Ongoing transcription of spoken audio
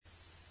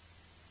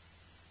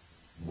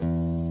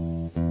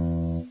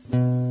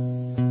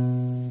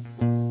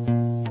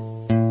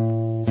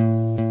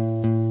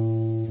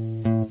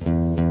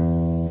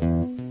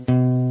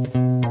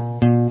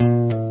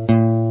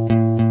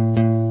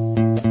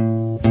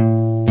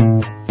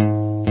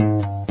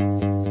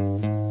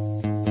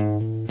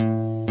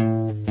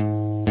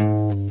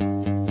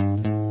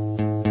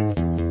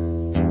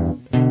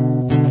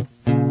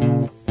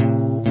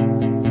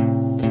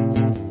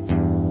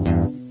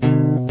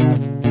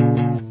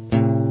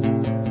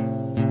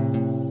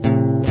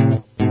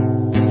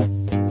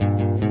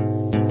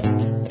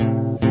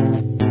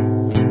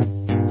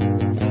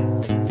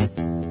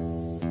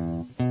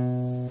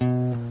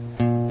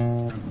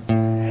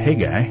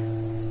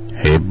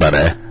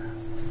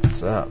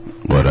What's up?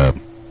 What up?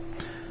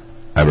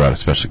 I brought a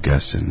special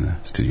guest in the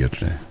studio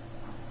today.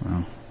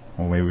 Well,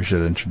 maybe we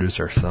should introduce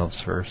ourselves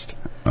first.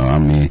 Oh,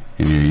 I'm me,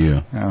 and you're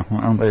you. Oh,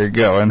 well, there you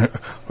go. And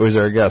who's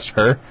our guest?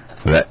 Her?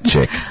 That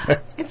chick.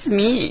 It's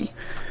me.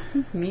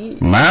 It's me.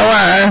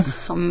 My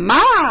wife.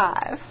 My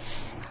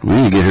wife. We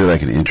need to get her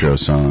like an intro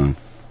song.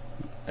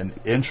 An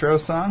intro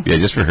song? Yeah,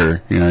 just for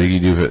her. You know, you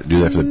do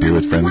that for the Beer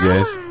with Friends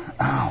guys.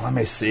 Oh, let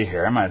me see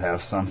here. I might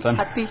have something.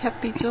 Happy,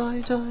 happy,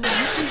 joy, joy.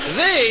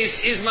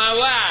 This is my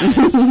wife.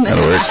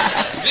 That'll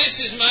work. This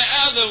is my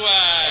other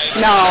wife.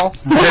 No.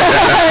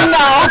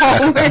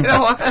 No. We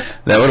don't want to.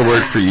 That would have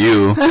worked for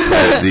you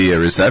at the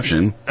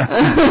reception.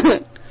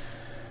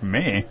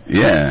 Me?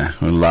 Yeah,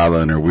 with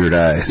Lala and her weird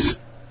eyes.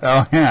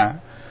 Oh, yeah.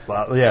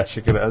 Well, yeah,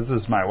 she could. This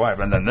is my wife,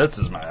 and then this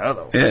is my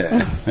other wife.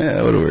 Yeah,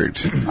 that would have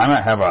worked. I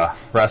might have a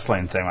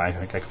wrestling thing I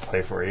think I could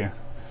play for you.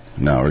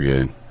 No, we're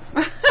good.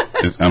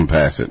 I'm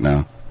past it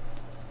now.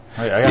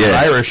 I got an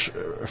Irish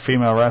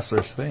female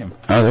wrestler's theme.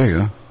 Oh, there you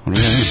go. What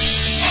do we got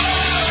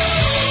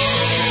here?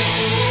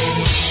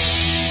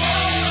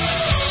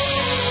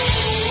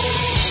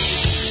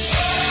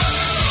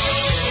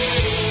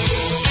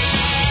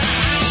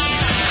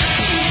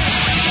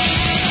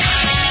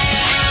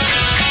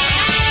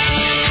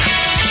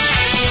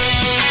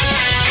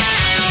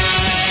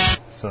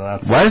 So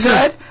that's Why is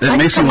that? That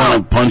makes me want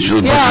to punch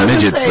a bunch of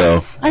midgets,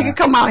 though. I could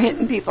come out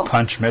hitting people.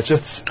 punch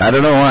midgets. I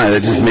don't know why.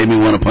 That just made me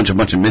want to punch a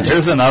bunch of midgets.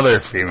 Here's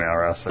another female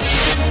wrestler.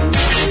 Kind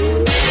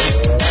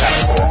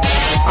of cool.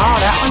 Oh,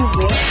 that one's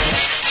me.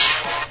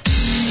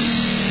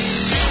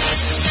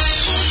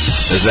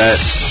 Is that?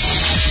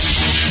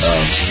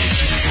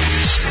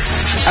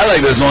 I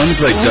like this one.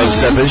 It's like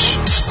dubstep-ish.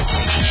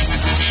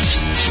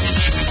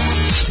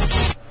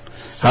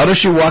 How does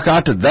she walk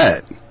out to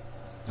that?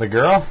 The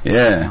girl?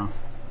 Yeah.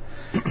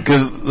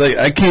 Because, like,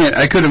 I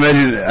couldn't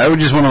imagine, I would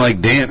just want to, like,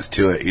 dance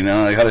to it, you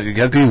know? Like,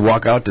 how can you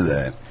walk out to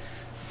that?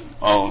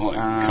 Oh, like,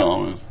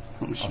 calm.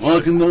 I'm just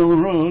walking down the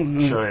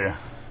road. Show you.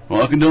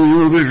 Walking down the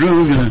little bit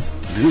road, gonna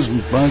do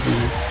some bunking.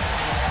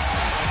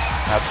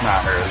 That's not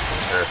her. This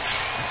is her.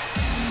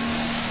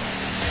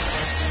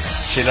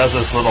 She does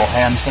this little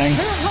hand thing.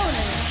 Her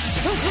opponent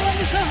from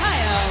Columbus,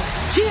 Ohio.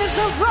 She is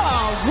the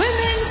Raw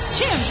Women's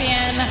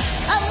Champion,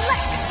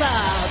 Alexa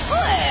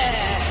Bliss.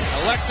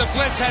 Alexa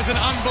Bliss has an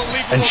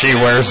unbelievable And she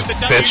connection wears with the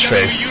bitch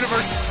WWE face.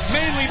 Universe,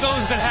 mainly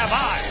those that have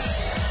eyes.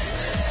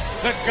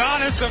 The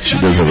goddess of She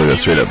does look like a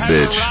straight up has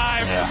bitch.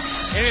 arrived. Yeah.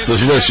 It is So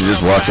she does, she just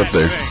walks up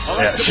there.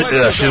 Alexa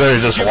Yeah, she literally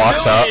just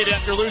walks out.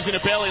 After losing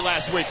to Bailey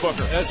last week,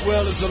 Booker. As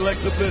well as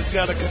Alexa Bliss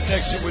got a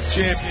connection with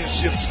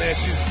championship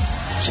matches,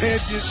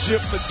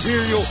 championship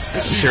material.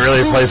 And She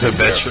really plays a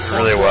bitch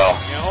really well.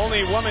 The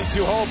only woman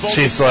to hold both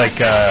She's the like,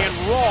 SmackDown and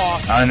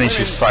Raw I think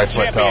she's 5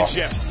 foot tall.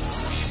 championships.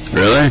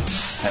 Really?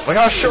 Look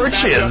how short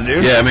she is,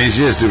 dude. Yeah, I mean,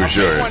 she is super A big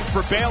short. one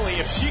for Bailey.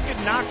 If she could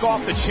knock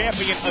off the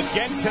champion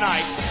again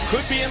tonight,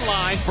 could be in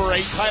line for a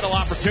title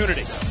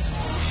opportunity.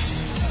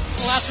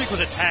 Last week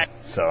was a tag.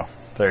 So,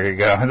 there you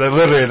go.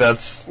 Literally,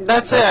 that's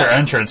That's her it.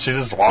 entrance. She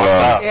just walks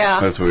Wow. out. Yeah.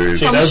 That's weird.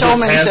 She Some does this hand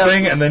showmanship.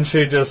 thing, and then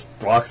she just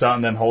walks out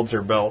and then holds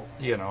her belt,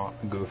 you know,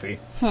 goofy.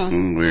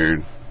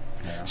 Weird.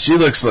 She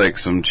looks like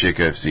some chick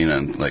I've seen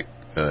on, like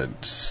a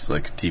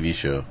TV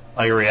show.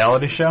 Like a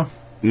reality show?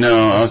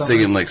 No, I was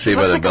thinking, like, Saved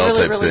by Looks the like a Bell really,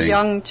 type really thing.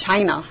 young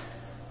China.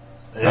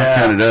 It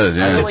kind of does,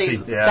 yeah. Really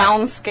see, yeah.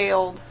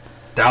 downscaled.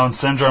 Down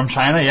syndrome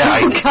China? Yeah,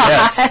 Oh,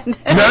 yes.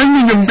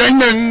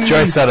 God.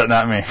 Joyce said it,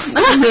 not me.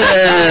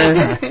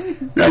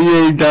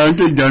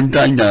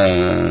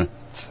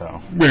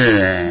 So.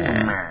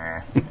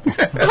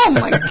 Oh,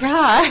 my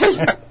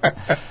God.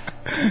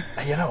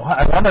 You know what?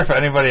 I wonder if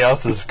anybody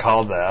else has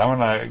called that. I'm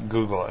going to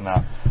Google it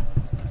now.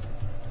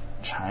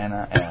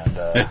 China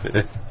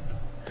and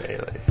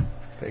Bailey.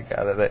 They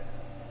got it.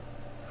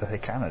 They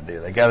kind of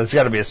do. There's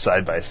got to be a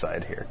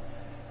side-by-side here.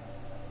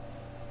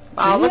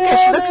 Wow, look at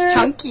she looks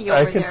chunky over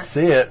I could there.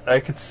 see it.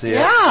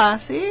 Yeah,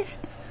 see?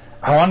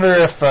 I wonder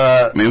if...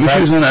 Maybe she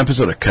was in an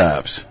episode of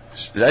Cops.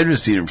 I've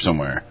just seen her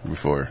somewhere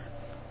before.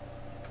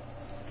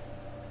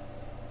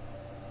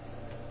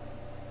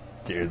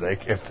 Dude,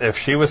 if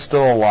she was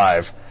still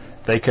alive,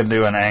 they could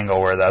do an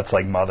angle where that's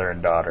like mother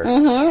and daughter.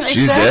 Mm-hmm,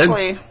 She's dead?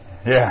 exactly.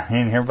 Yeah, you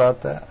didn't hear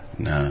about that?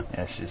 No.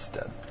 Yeah, she's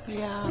dead.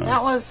 Yeah,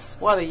 that was,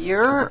 what, a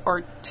year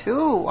or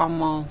two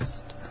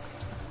almost.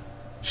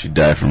 She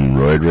died from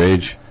roid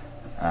rage.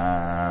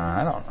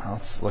 I don't know.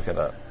 Let's look it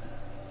up.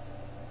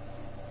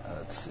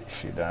 Let's see.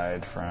 She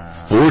died from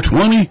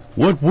 420?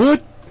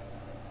 What?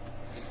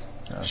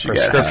 She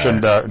got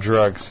prescription high.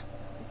 drugs.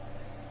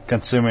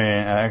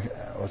 Consuming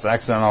was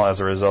accidental as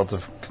a result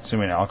of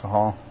consuming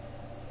alcohol.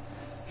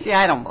 See,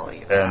 I don't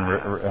believe it.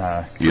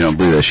 And You don't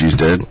believe that she's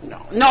dead?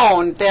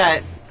 No,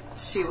 that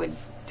she would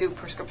do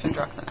prescription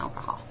drugs and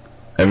alcohol.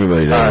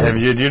 Everybody does.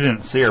 you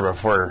didn't see her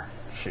before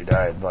she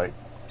died. Like,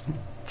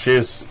 she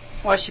was.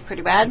 Was she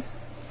pretty bad?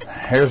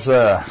 Here's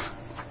a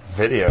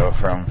video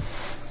from a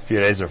few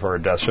days before her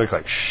death. She looked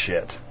like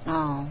shit.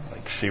 Oh.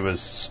 Like she was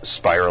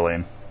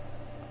spiraling.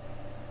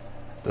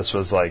 This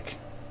was like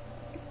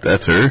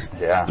That's her?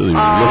 Yeah. Doesn't even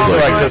It look was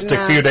like like her. just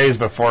a few days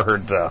before her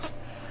death.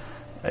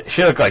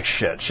 She looked like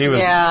shit. She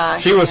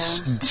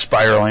was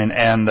spiraling,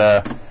 and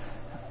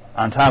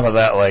on top of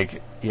that,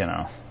 like, you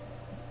know,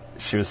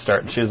 she was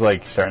starting to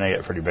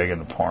get pretty big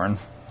into porn,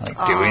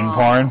 like doing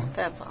porn.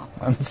 That's awful.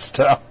 And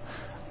stuff.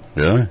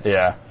 Really?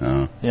 Yeah.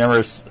 Oh. You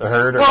ever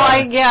heard? Well,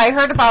 I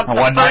heard about the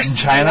One Night in first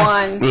China?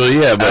 one. Well,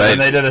 yeah, but And then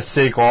they did a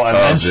sequel, and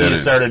then did she it?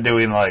 started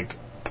doing like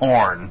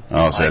porn. Oh, so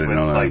I like, didn't with,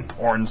 know that. Like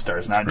porn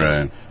stars, not just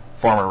Right.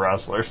 former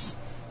wrestlers.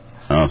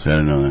 Oh, see, I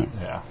didn't know that.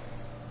 Yeah.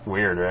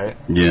 Weird, right?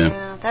 Yeah.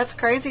 Yeah, that's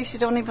crazy. She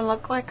don't even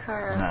look like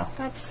her. No.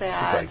 That's She's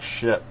sad. like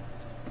shit.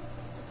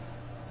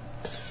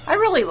 I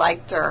really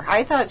liked her.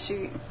 I thought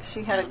she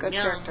had a good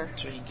character.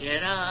 Drink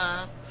it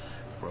up.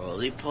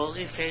 Roly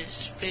poly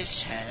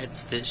fish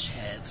heads,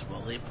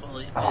 roly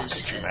poly Oh,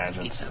 fish could you heads.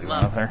 imagine Eat them sleeping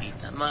up, with her? eat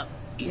them up,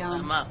 eat Yeah.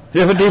 them up. You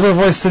have a deeper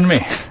voice than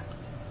me.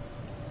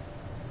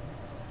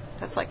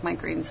 That's like my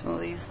green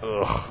smoothies.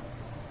 Ugh.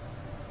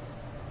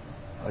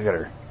 Look at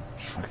her.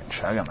 She's fucking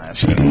chugging that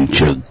She shit. can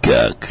chug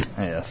cock.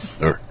 Yes.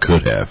 Or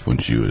could have when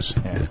she was.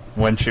 Yeah.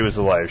 When she was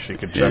alive, she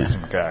could chug Yeah.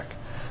 some cock.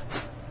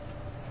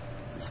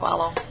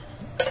 Swallow.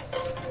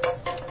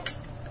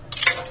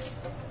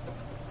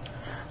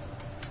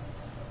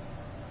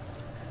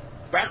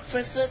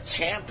 Breakfast of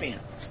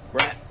Champions.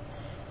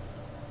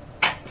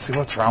 See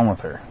what's wrong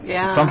with her.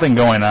 Yeah. Something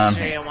going on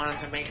Today I here. wanted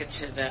to make it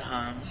to the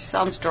She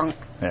sounds drunk.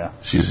 Yeah.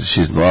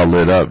 She's all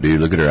lit up,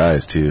 dude. Look at her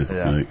eyes, too.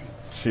 Yeah. Like,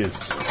 She's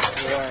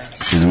floor.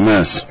 she's a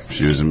mess.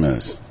 She was a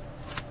mess.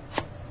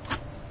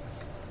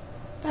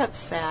 That's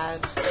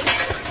sad.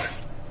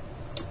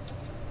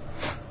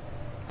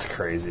 it's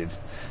crazy.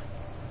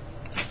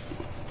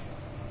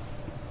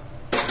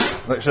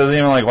 Look, she doesn't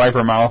even like wipe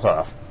her mouth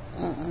off.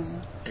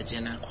 I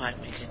did not quite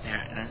make it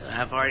there, and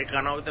I've already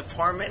gone over the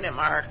 4-minute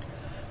mark.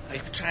 I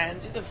try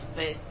and do the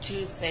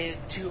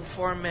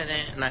 4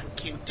 minute, and I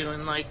keep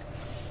doing like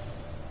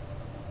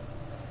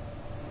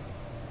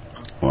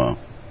Wow.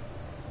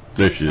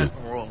 There she is. a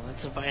roll.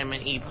 It's a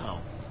vitamin EPO.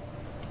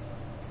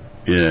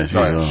 Yeah, she's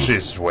Right, all-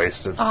 she's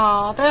wasted.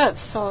 Oh,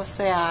 that's so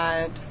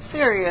sad.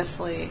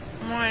 Seriously.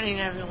 Morning,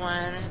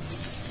 everyone.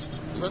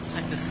 Looks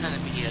like it's gonna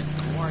be a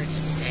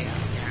gorgeous day out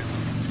there.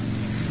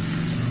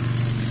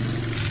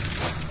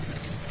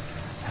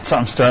 So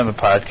I'm starting the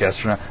podcast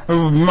from now.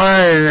 Oh,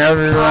 morning,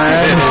 everyone.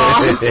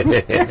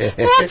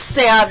 That's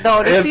sad,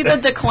 though, to see the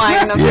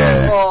decline of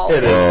Yeah. people.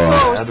 It is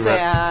It's so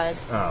sad,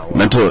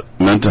 sad.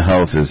 mental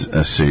health is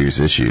a serious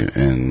issue,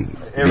 and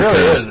It really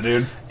is,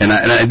 dude. And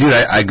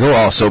I go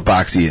all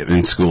soapboxy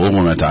in school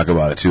when I talk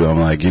about it too. I'm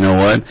like, you know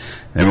what?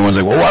 Everyone's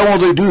like, well, why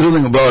won't they do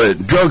something about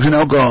it? Drugs and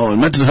alcohol and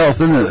mental health,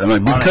 isn't it? I'm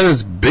like, because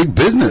it's big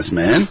business,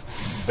 man.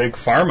 Big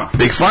pharma.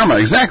 Big pharma,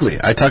 exactly.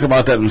 I talk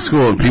about that in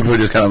school, and people are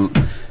just kind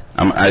of.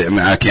 I mean,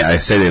 I can't. I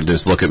say they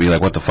just look at me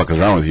like, "What the fuck is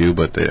wrong with you?"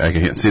 But I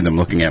can't see them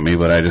looking at me.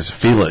 But I just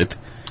feel it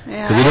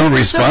Yeah, because they don't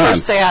it's super respond.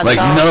 sad, Like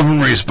though. none of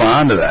them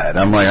respond to that.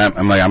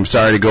 I'm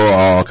sorry to go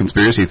all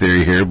conspiracy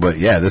theory here, but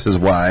yeah, this is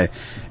why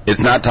it's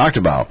not talked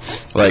about.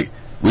 Like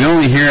we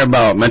only hear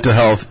about mental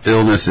health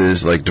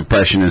illnesses like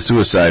depression and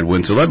suicide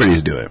when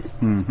celebrities do it.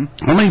 Mm-hmm.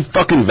 How many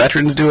fucking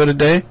veterans do it a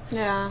day?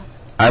 Yeah.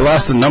 I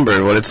lost the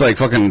number, but it's like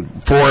fucking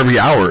 4 every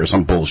hour or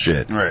some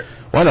bullshit. Right.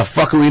 Why the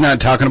fuck are we not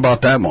talking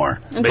about that more?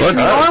 Because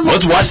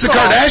Let's watch the people-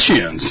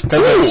 Kardashians.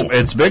 Because Ooh.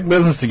 it's big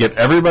business to get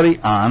everybody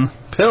on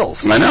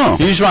pills. I know.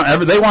 You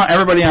just they want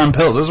everybody on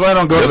pills. This is why I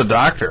don't go to the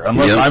doctor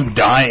unless Yep. I'm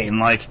dying.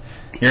 Like,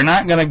 you're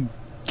not gonna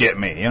get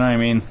me. You know what I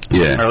mean?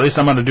 Yeah. Or at least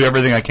I'm gonna do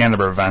everything I can to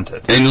prevent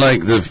it. And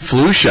like the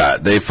flu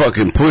shot, they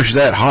fucking push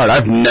that hard.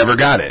 I've never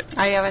got it.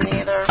 I haven't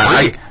either.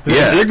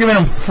 Yeah. They're giving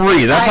them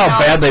free. That's I how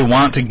know. bad they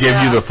want to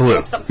give you the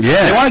flu.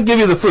 Yeah. They want to give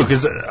you the flu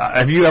because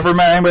have you ever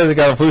met anybody that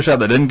got a flu shot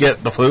that didn't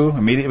get the flu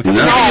immediately?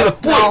 Because No. they give you the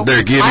flu. No.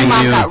 They're giving My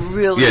mom you. got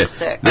really yeah,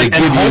 sick. They And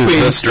give you hoping-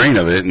 the strain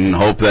of it and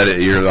hope that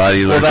your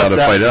body learns how to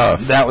fight it off.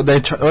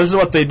 This is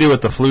what they do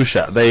with the flu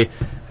shot. They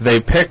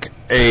pick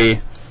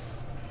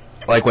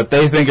what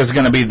they think is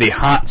going to be the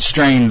hot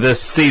strain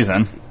this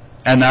season,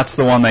 and that's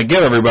the one they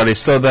give everybody.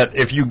 So that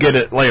if you get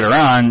it later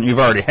on, you've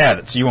already had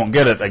it, so you won't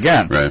get it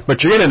again. Right.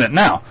 But you're getting it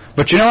now.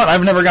 But you know what?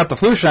 I've never got the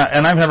flu shot,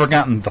 and I've never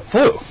gotten the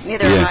flu.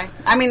 Neither Yeah. have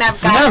I. I mean,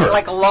 I've got Never. it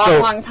like a long,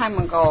 So- long time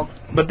ago.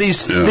 But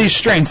these Yeah.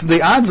 strains,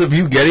 the odds of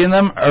you getting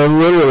them are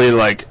literally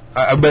like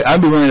I'd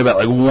be willing to bet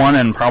like 1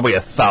 in probably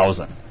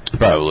 1,000.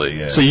 Probably,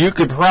 yeah. So you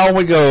could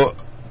probably go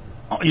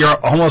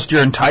almost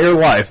your entire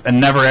life and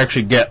never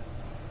actually get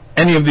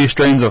any of these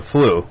strains of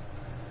flu.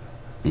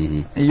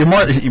 Mm-hmm.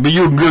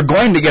 You're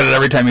going to get it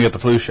every time you get the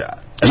flu shot.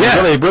 And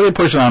Yeah. they're really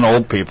pushing on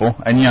old people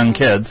and young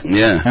kids.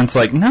 Yeah. And it's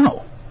like,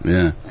 no.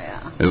 yeah. Yeah.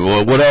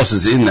 Well, what else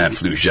is in that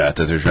flu shot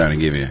that they're trying to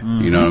give you?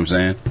 You know what I'm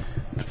saying?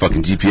 The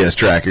fucking GPS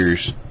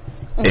trackers,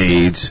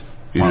 AIDS.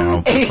 You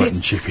know, They're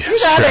putting GPS You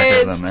got trackers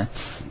AIDS. in there.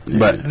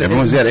 But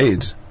everyone's got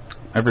AIDS.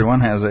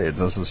 everyone has AIDS.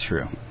 This is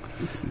true.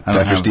 I don't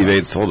Dr. have Steve that.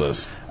 AIDS told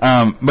us.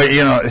 But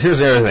you know, here's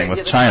the other thing Get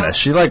with a China. shot.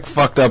 She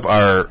fucked up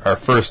our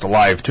first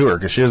live tour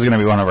because she was going to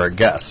be one of our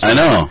guests. I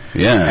know.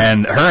 Yeah.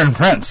 And her and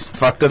Prince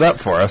fucked it up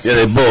for us. Yeah,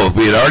 they both.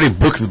 We had already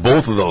booked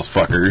both of those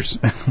fuckers.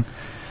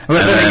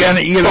 But then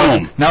again, you know,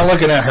 boom. now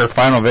looking at her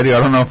final video,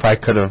 I don't know if I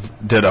could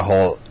have did a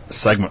whole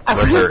segment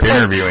with her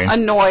interviewing.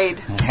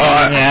 Annoyed.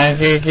 Well,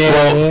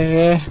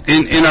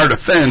 in our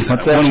defense,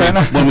 What's that,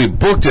 China? when we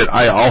booked it,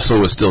 I also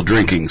was still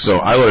drinking, so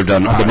I would have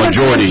done the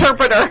majority.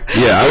 Interpreter.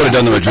 Yeah, I would have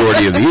done the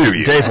majority of the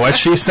interview. Dave, what's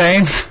she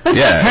saying?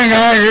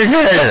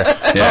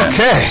 Yeah. Yeah.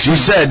 Okay. She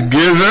said,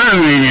 "Good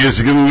evening,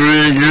 it's going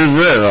to be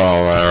good."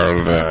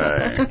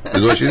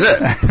 Is what she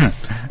said.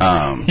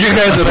 You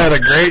guys would have had a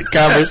great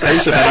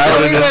conversation, and I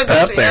would have just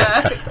sat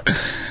there.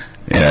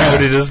 Yeah. It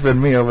would have just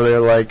been me over there,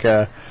 like.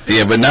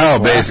 Yeah, but now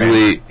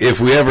basically, if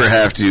we ever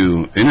have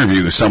to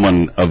interview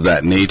someone of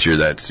that nature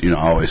that's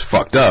always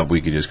fucked up,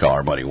 we could just call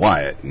our buddy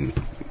Wyatt, and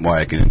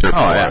Wyatt can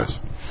interpret for us.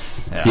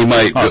 Yeah. He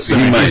might.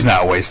 He's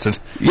not wasted.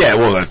 Yeah,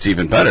 well, that's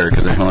even better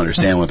because he'll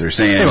understand what they're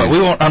saying. Yeah, but we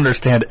won't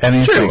understand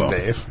anything, Sure we will.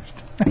 Dave.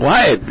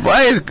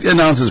 Wyatt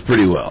announces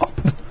pretty well.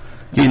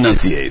 He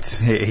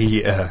enunciates.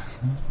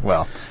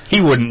 Well, he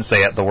wouldn't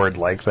say it the word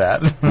like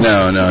that.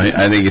 No,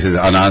 I think he says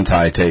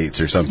 "ananti-tates"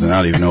 or something. I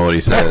don't even know what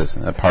he says.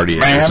 A party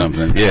or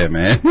something. Yeah,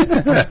 man.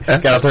 Got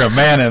to throw a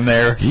man in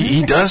there.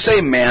 He does say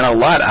 "man" a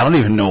lot. I don't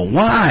even know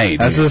why.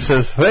 That's just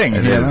his thing.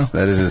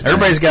 That is his thing.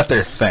 Everybody's got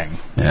their thing.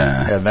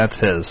 Yeah. And that's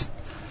his.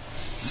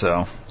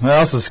 So, what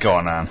else is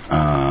going on?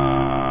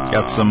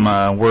 Got some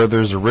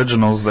Werther's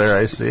Originals there,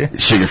 I see.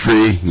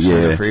 Sugar-free, yeah.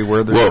 Sugar-free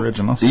Werther's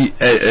Originals.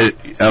 I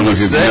don't know if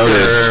you've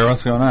noticed.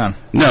 What's going on?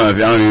 No, I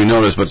don't even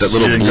notice, but that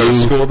little You didn't go to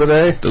blue, school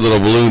today? the little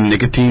blue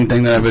nicotine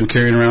thing that I've been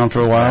carrying around for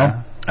a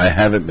while, I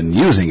haven't been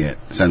using it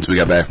since we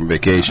got back from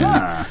vacation.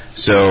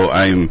 So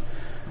I'm...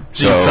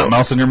 You got something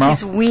else in your mouth?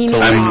 He's weaning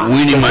I'm off.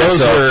 weaning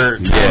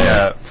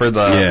myself. For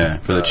the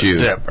for the chew.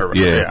 dip or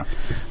yeah. yeah.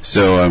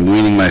 So I'm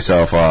weaning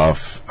myself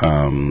off.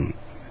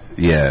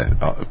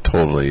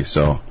 Totally.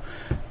 So.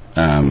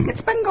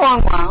 It's been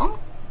going well.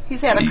 He's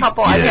had a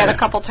couple. I've had Yeah. a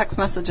couple text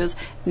messages.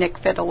 Nick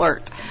fit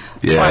alert.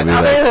 Yeah, I But mean,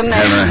 other than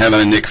that,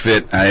 having a Nick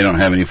fit, I don't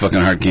have any fucking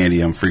hard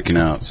candy. I'm freaking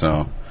out.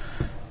 So,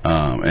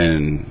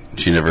 and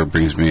she never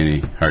brings me any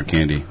hard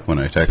candy when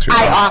I text her.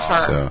 I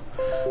offer. So,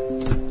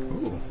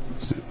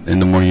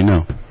 and the more you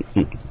know.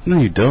 No,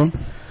 you don't.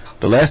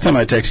 The last time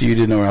I texted you, you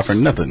didn't offer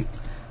nothing.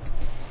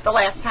 the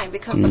last time,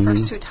 because the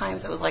first two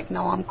times it was like,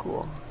 no, I'm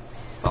cool.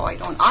 So I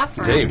don't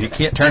offer. Dave, you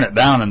can't turn it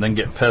down and then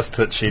get pissed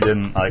that she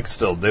didn't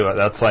still do it.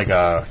 That's like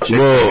a chick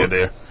thing to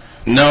do.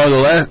 No,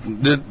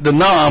 the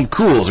no, I'm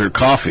cools are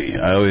coffee.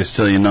 I always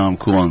tell you no, I'm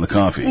cool on the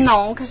coffee.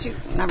 No, because you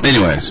never.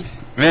 Anyways,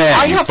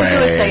 all you have to do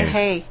is say,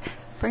 "Hey,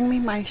 bring me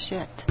my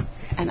shit,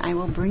 and I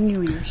will bring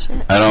you your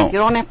shit." I don't. You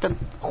don't have to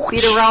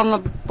beat around the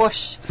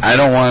bush. I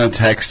don't want to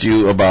text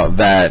you about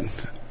that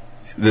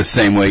the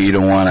same way you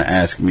don't want to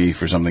ask me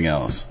for something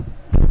else.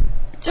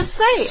 Just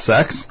say,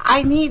 Sex?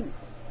 I need.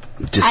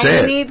 Just say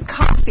I it. need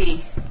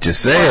coffee.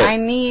 Just say Or it. I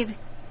need.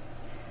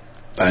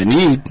 Say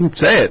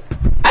it.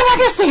 I'm not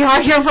gonna say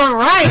right here for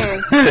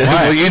Ryan.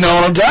 Well, you know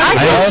what I'm talking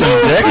I about. can say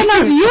it in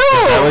front of you.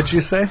 Is that what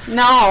you say?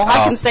 No,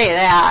 I can say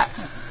that.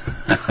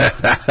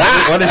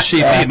 What does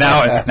she mean?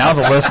 Now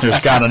the listeners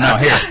got to know.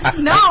 Here,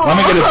 No. let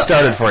me get it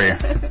started for you.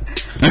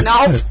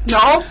 No.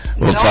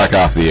 We'll talk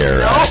off the air,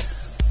 right?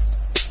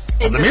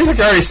 The music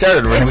already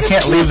started. We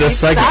can't leave this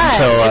segment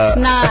until...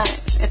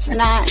 It's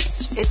not.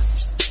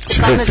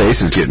 Her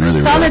face is getting really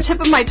It's on the red. tip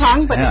of my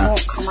tongue, but Yeah. it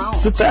won't come out.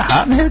 Is it that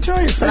hot in here, Joy?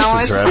 Your face No,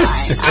 is it's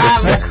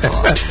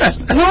red.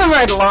 fine. Moving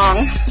right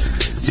along.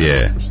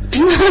 Yeah.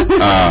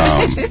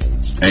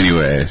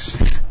 Anyways.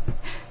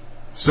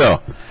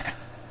 So,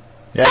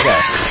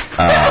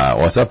 Yeah,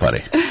 what's up,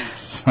 buddy?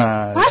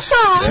 okay. What's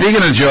up?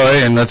 Speaking of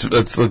Joy, and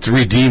let's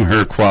redeem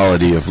her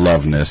quality of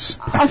loveness.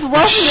 Of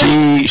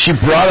loveness. She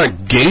brought a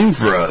game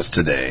for us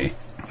today,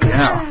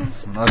 Yeah.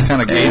 What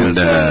kind of game and is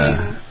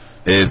this?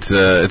 it's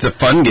a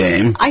fun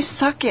game. I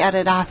suck at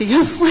it,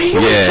 obviously. Yeah.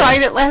 We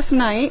tried it last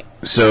night.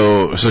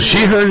 So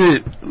she heard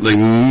it like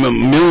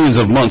millions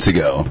of months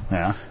ago.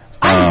 Yeah.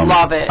 I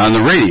love it. On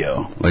the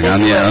radio, like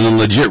on the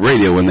legit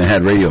radio when they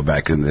had radio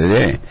back in the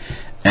day.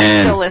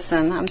 And Still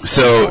listen. I'm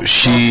so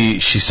she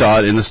saw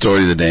it in the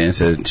story of the day and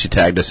said, she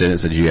tagged us in and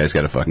said, you guys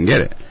got to fucking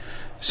get it.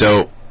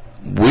 So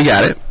we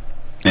got it,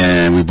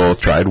 and we both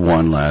tried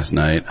one last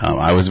night.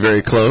 I was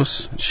very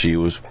close. She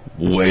was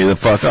way the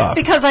fuck off.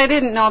 Because I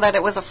didn't know that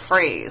it was a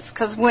phrase.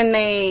 Because when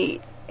they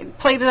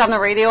played it on the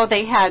radio,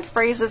 they had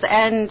phrases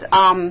and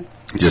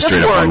Just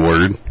straight up one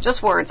word?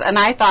 Just words. And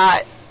I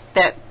thought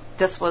that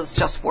this was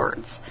just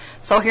words.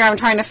 So here I'm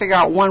trying to figure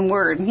out one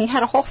word, and he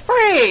had a whole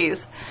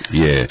phrase.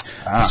 Yeah.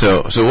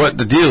 So what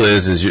the deal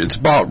is it's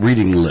about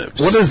reading lips.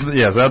 What is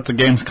is that the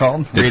game's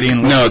called?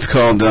 Reading No, lips? it's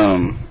called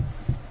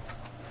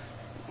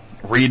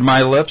Read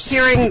My Lips?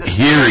 hearing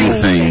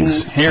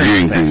things.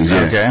 Hearing things.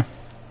 Yeah. Okay.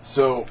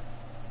 So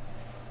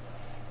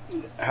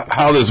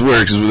how this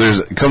works is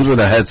it comes with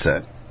a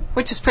headset.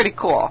 Which is pretty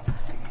cool.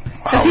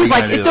 How Because are we he's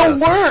like, gonna do it don't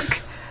this? work.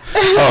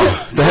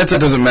 Oh, the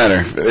headset doesn't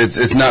matter.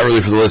 It's not really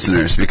for the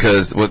listeners,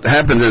 because what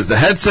happens is the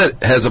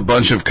headset has a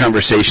bunch of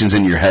conversations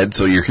in your head,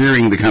 so you're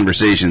hearing the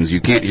conversations.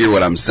 You can't hear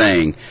what I'm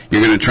saying.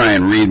 You're going to try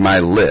and read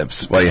my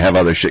lips while you have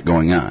other shit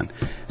going on.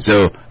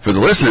 So for the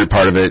listener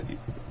part of it,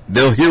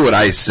 they'll hear what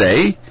I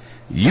say.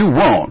 You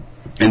won't.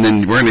 And then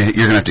you're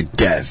gonna have to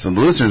guess. So the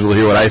listeners will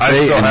hear what I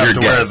say, still and have you're to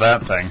guess. wear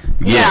that thing.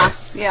 Yeah.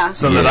 Yeah.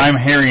 So that I'm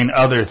hearing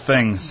other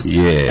things.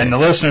 Yeah. And the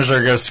listeners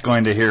are just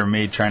going to hear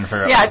me trying to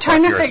figure out Yeah, what the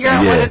trying fuck to you're figure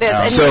out saying. what it is.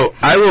 And So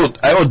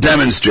I will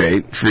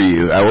demonstrate for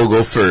you. I will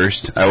go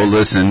first. I will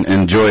listen,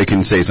 and Joy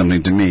can say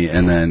something to me,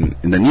 and then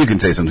you can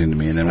say something to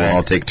me, and then we'll Right.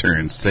 all take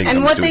turns saying And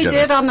something what to they each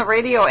did other. on the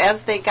radio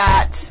as they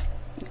got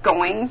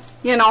going,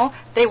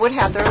 they would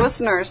have their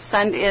listeners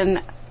send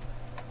in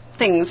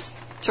things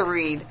to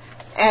read.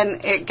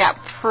 And it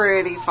got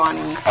pretty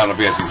funny. I don't know if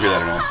you guys can hear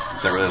that or not.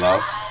 Is that really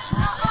loud?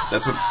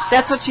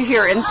 That's what you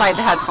hear inside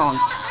the headphones.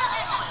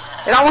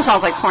 It almost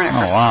sounds like porn at Oh,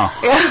 first. wow.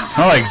 Yeah.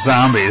 Not like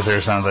zombies or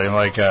something.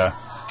 Like,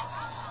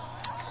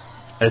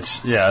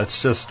 it's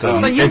just,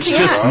 So you it's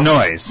just can't.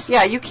 noise.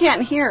 Yeah, you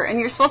can't hear. And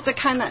you're supposed to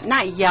kind of,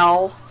 not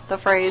yell the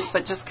phrase,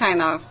 but just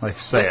kind of Like,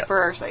 say it.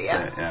 whisper or say,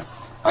 yeah. Yeah.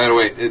 I gotta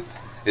wait.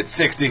 It's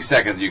 60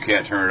 seconds. You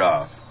can't turn it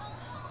off.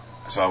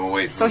 So I'm gonna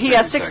wait. So he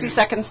has 60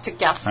 seconds to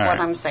guess All what right.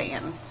 I'm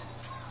saying.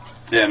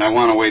 Yeah, and I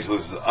want to wait till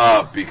this is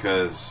up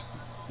because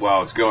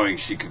while it's going,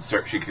 she could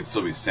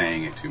still be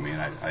saying it to me, and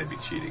I'd be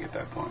cheating at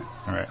that point.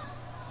 All right.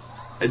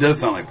 It does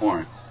sound like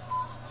porn.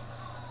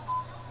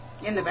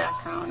 In the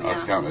background, Oh,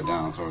 it's yeah. counting it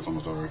down, so it's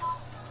almost over.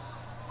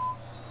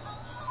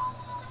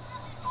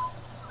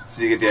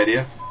 So you get the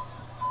idea?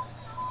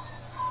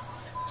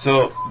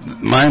 So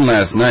mine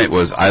last night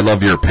was "I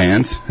love your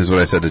pants" is what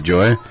I said to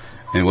Joy.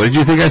 And what did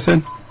you think I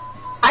said?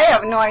 I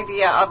have no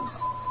idea of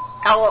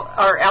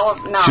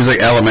no. She was like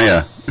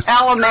Alamea.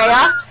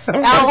 Alamea.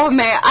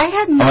 Alamea. I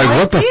had no I'm like, idea.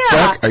 what the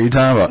fuck are you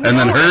talking about? And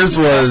then No hers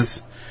idea.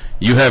 was,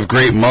 "You have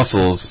great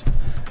muscles,"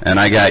 and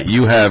I got,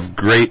 "You have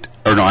great,"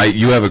 or no,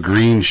 you have a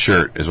green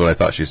shirt is what I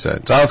thought she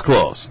said. So I was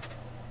close.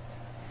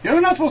 You're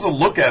not supposed to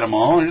look at them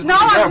all. No,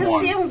 I'm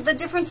just seeing the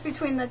difference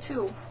between the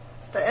two.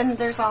 And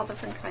there's all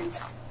different kinds.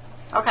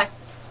 Okay.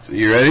 So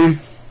you ready?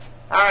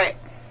 All right.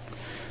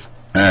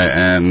 All right,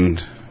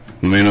 and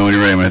let me know when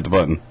you're ready. I'm gonna hit the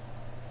button.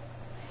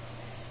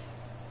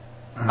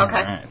 Okay.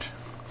 All right.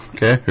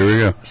 Okay, here we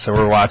go. So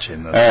we're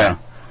watching this. All right.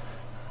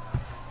 now.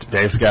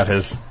 Dave's got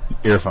his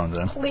earphones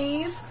in.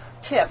 Please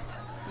tip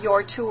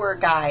your tour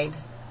guide.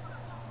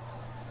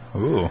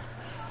 Ooh.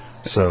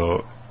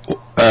 So,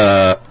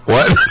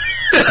 What?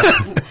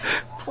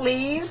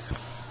 Please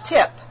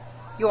tip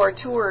your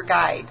tour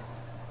guide.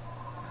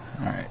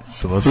 all right.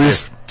 So let's Please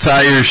see.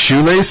 tie your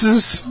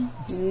shoelaces.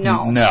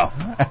 No. No.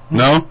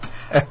 No,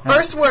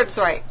 First word's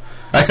right.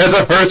 I got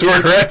the first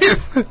word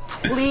right.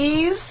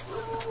 Please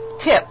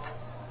tip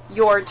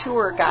your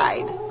tour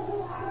guide.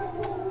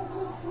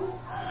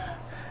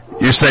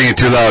 You're saying it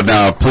too loud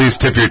now. Please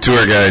tip your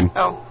tour guide.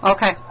 Oh,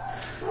 okay.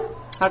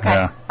 Okay.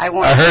 Yeah. I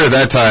won't. I heard it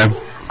that time.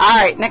 All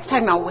right. Next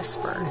time I'll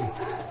whisper.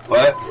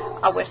 What?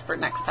 I'll whisper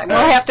next time. We'll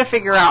have to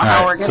figure out All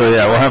how we're right. going So to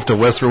yeah, do we'll it. have to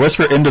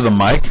whisper into the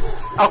mic,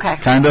 Okay.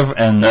 kind of,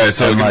 and All right,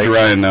 so I'll and give it to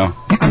Ryan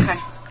now. Okay.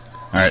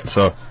 All right.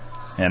 So,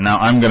 yeah. Now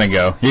I'm gonna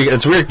go.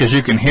 It's weird because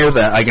you can hear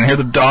that. I can hear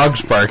the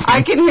dogs barking.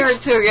 I can hear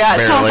it too. Yeah,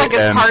 it sounds Barely, like it's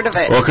and- part of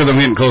it. Well, because I'm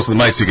getting close to the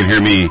mic, so you can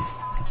hear me.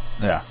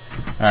 Yeah.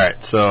 All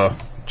right. So,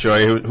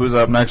 Joy, who's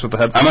up next with the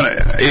headphones?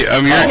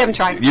 Let him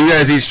try. You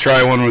guys each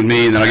try one with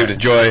me, and then I'll give it to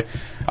Joy.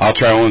 I'll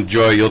try one with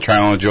Joy. You'll try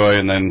one with Joy,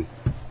 and then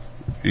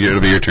it'll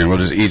be your turn. We'll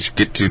just each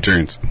get 2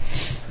 turns.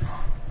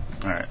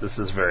 All right. This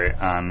is very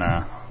on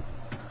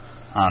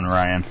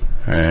Ryan.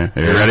 All right.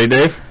 You ready,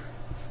 Dave?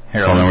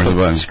 Here, Hold on, I'll where's put the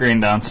button? the screen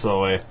down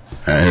slowly. All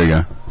right, here we go.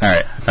 All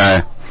right. All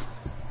right.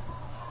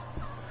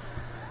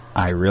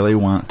 I really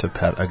want to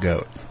pet a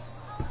goat.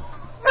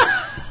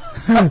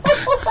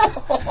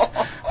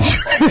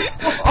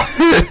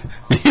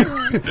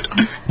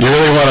 You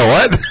really want to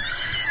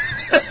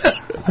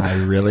what? I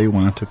really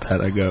want to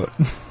pet a goat.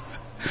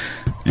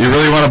 You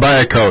really want to buy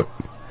a coat?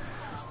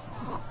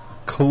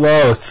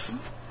 Close.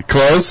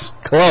 Close?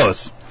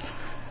 Close.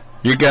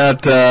 You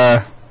got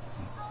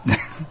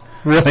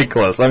really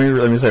close. Let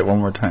me say it one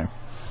more time.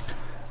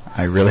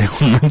 I really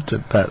want to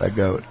pet a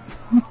goat.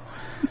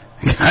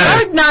 It's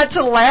hard not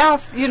to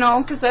laugh,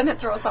 because then it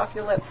throws off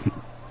your lips.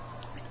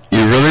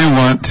 You really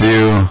want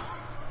to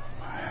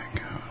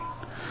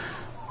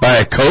buy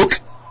a Coke?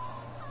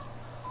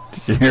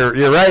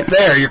 You're right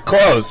there. You're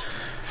close.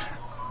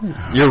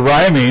 You're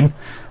rhyming,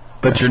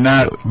 but you're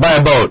not. Buy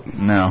a boat.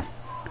 No.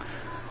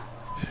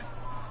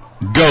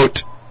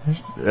 Goat.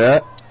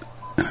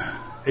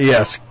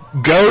 Yes,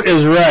 goat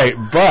is right,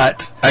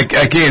 but I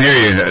can't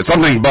hear you. It's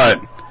something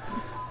but.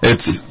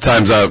 It's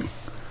time's up.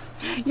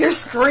 You're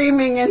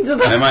screaming into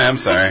the... I'm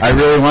sorry. I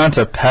really want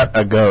to pet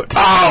a goat.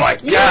 Oh my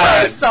You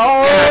are so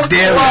God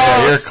damn it. close.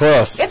 Yeah, you're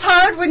close. It's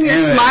hard when you're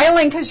Damn it.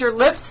 smiling because your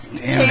lips Damn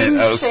change it.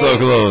 I was shape. so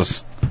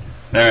close. All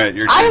right,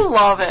 you're I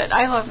love it.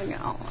 I love it.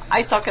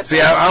 I suck at See,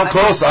 this. I'm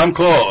close. I'm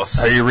close.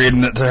 Are you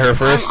reading it to her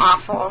first? I'm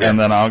awful. And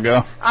then I'll go.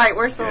 All right,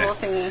 where's the little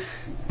thingy?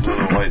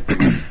 Little white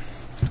thing.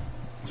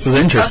 This is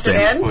interesting.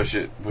 Press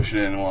it in? Push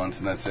it in once,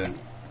 and that's it.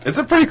 It's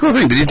a pretty cool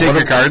thing. Did you take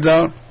your cards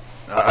out?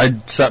 I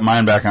set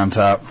mine back on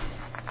top.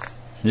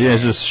 You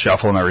guys just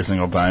shuffle them every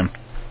single time.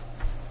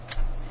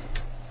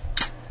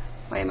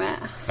 Wait a minute.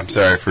 I'm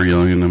sorry for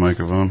yelling in the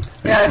microphone.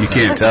 Yeah. You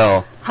can't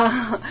tell.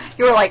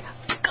 You were like,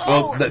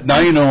 go! Well, now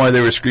you know why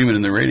they were screaming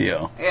in the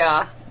radio.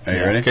 Yeah. Are you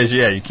ready? Because,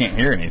 you can't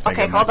hear anything.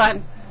 Okay, hold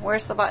on.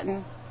 Where's the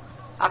button?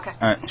 Okay.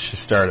 All right, she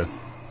started.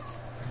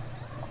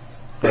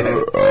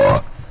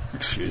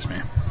 Excuse me.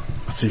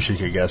 Let's see if she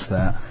could guess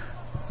that.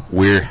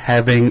 We're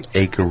having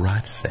a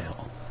garage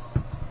sale.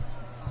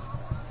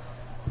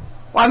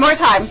 One more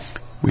time.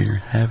 We're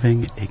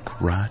having a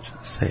garage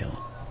sale.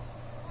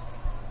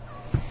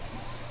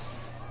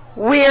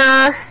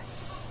 We're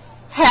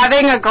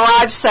having a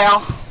garage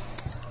sale.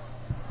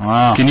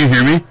 Wow. Can you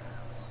hear me?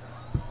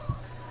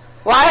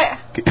 What?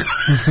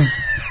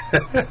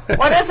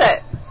 What is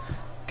it?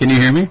 Can you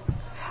hear me?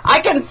 I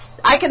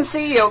can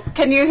see you.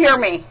 Can you hear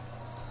me?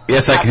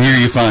 Yes, I can hear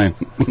you fine.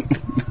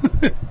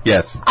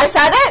 Yes. I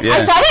said it? Yeah.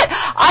 I said it?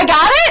 I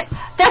got it?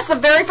 That's the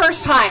very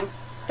first time.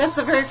 That's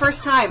the very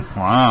first time.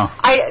 Wow.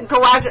 I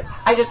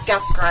just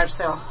guessed garage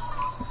sale.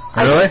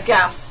 Really? I just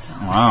guessed.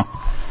 Wow. All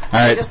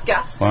I right. just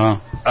guessed. Wow.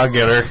 I'll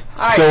get her.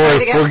 All right, Don't try it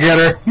worry, again. we'll get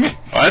her. Well,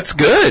 that's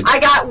good. I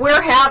got we're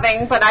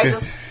having, but I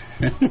just...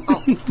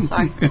 Oh,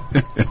 sorry.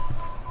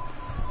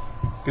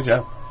 Good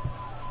job.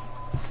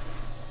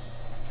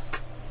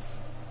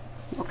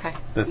 Okay.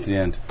 That's the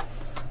end.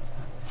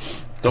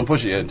 Don't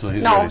push it yet until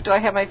he's No, ready. do I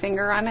have my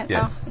finger on it,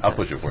 Yeah, though? I'll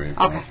push it for you.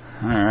 Okay.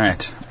 All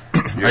right.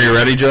 Are you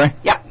ready, Julie?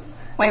 Yep.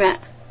 Wait a minute.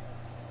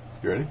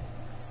 You ready?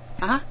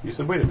 Uh-huh. You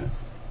said wait a minute.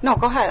 No,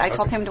 go ahead. I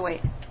told him to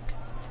wait.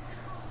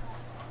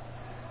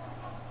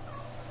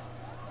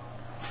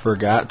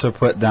 Forgot to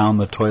put down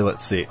the toilet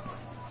seat.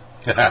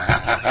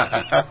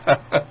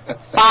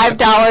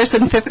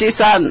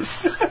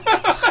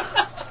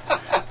 $5.50.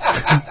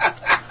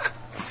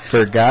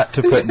 Forgot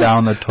to put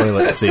down the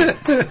toilet seat.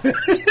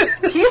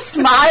 He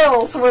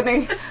smiles when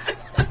he...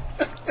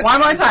 One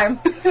more time.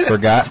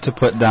 Forgot to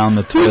put down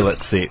the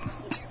toilet seat.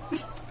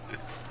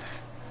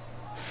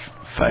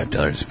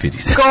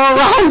 $5.50. Go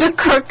around a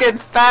crooked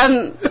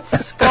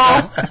fence.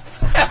 Go.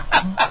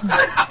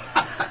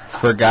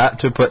 Forgot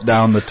to put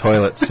down the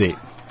toilet seat.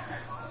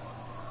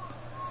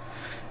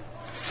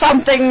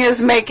 Something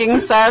is making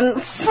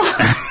sense.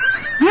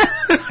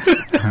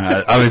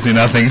 Obviously,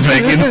 nothing's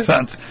making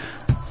sense.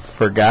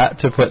 Forgot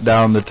to put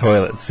down the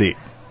toilet seat.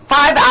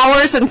 5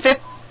 hours and 5...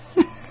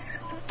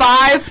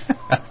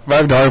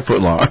 $5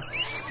 foot long.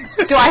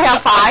 Do I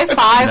have 5?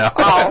 5? No.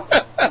 Oh.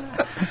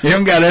 You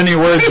haven't got any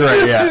words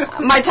right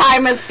yet. My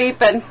time is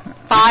beeping.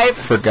 5?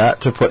 Forgot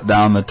to put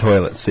down the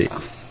toilet seat.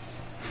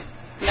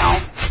 No.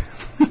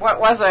 What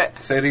was it?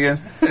 Say it again.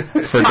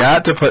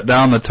 Forgot to put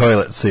down the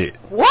toilet seat.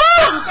 What?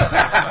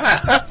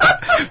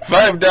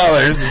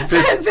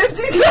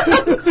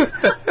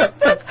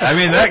 $5.50. I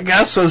mean, that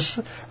guess was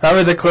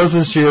probably the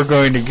closest you were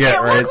going to get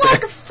It right looked there.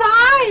 like 5.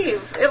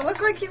 It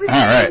looked like he was All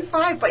saying right.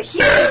 5, but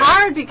he's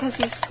hard because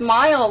he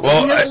smiles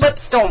Well, and his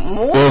lips don't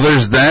move. Well,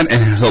 there's that,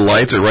 and the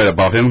lights are right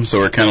above him, so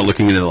we're kind of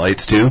looking into the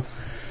lights too.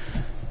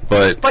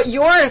 But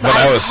yours, but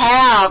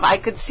I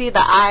could see the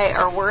eye,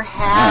 or we're All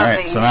having.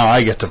 right, so now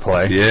I get to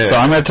play. Yeah. So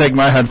I'm going to take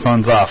my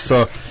headphones off.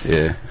 So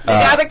yeah, You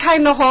gotta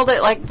kind of hold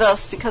it like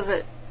this because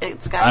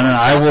it's got. I don't know.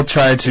 I will adjust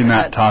try to your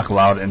not head. talk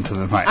loud into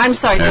the mic. I'm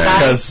sorry, did I?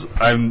 Because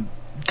I'm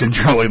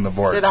controlling the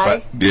board. Did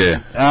I?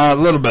 yeah. A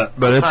little bit,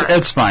 but Sorry.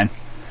 it's fine.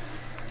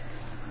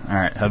 All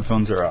right,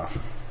 headphones are off.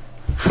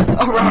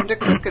 Around a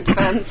crooked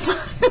fence.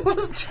 I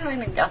was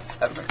trying to guess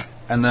everything.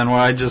 And then when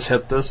I just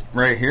hit this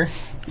right here,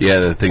 Yeah,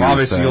 the thing. well, on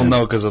the obviously side. you'll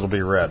know because it'll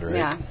be red, right?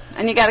 Yeah,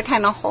 and you gotta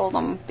kind of hold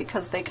them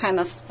because they kind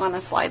of want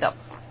to slide up.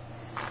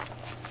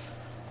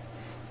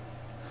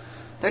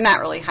 They're not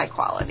really high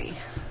quality.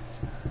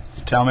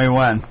 Tell me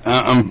when.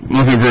 I'm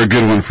looking for a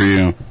good one for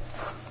you.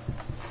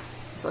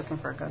 He's looking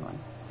for a good one.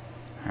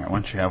 All right,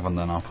 once you have one,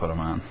 then I'll put them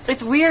on.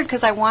 It's weird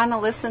because I want to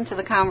listen to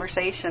the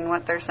conversation,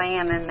 what they're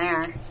saying in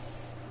there.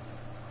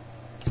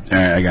 All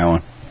right, I got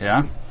one.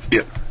 Yeah?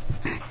 Yep.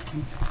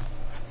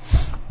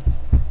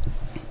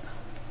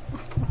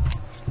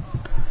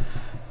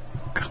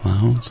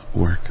 Clowns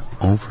work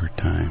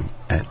overtime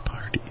at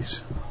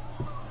parties.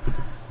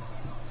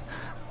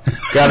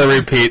 Gotta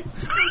repeat.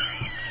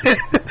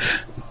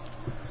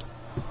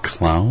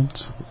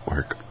 Clowns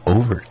work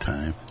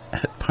overtime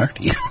at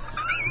parties.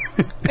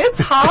 It's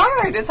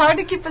hard. It's hard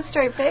to keep a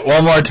straight face.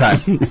 One more time.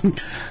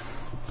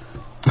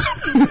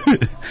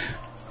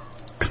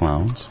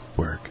 Clowns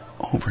work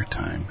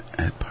overtime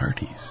at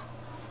parties.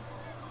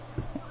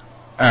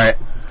 All right.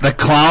 The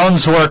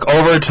clowns work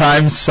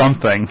overtime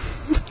something.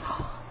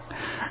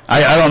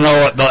 I don't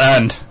know what the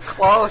end.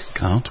 Close.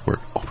 Clowns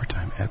work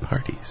overtime at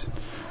parties.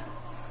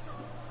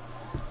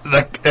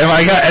 Am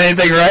I got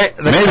anything right?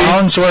 The Maybe.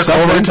 clowns work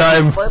Something.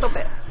 overtime. A little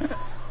bit.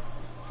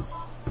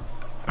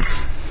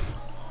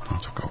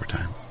 Clowns work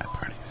overtime at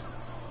parties.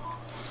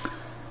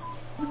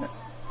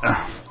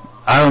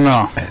 I don't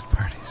know. At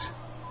parties.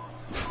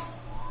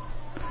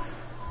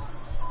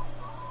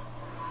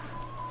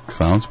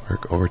 Clowns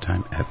work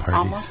overtime at parties.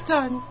 Almost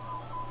done.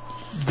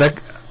 The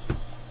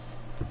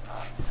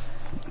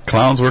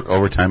Clowns work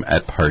overtime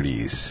at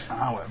parties.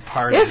 at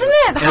parties. Isn't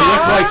it It looked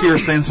hard? like you were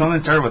saying something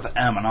that started with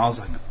M, and I was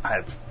like,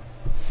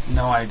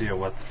 no idea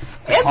what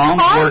It's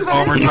clowns fun, work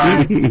but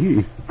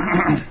overtime.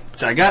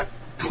 So I got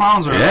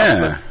clowns right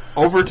Yeah.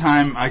 but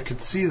overtime I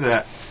could see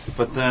that,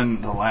 but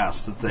then the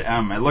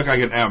M, it looked like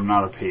an M,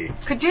 not a P.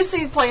 Could you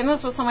see playing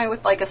this with somebody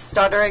with like a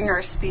stuttering or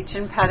a speech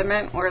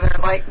impediment where they're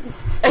like,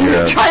 and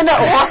you're trying to,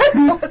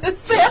 what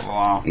is that?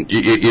 Wow.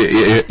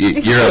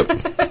 You're up.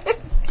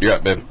 You're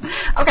up, babe.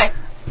 Okay.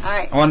 All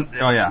right.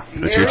 Oh yeah.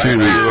 It's your turn.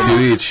 We get 2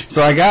 each.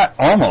 So I got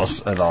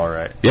almost it all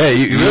right. Yeah,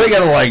 You really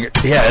gotta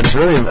it's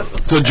really,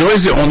 So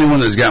Joy's the only one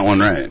that's got one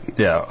right.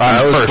 yeah.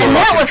 I was first. And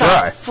that was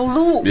Try. a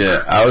fluke.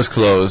 Yeah, I was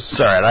close.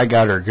 Sorry, I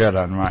got her good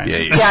on mine. Yeah,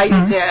 Yeah,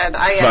 you did.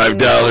 I had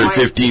no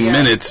 $5.15 idea.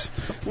 minutes.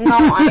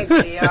 No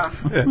idea.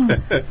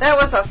 That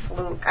was a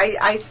fluke.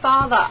 I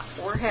saw that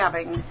we're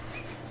having.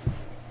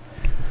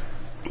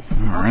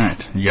 All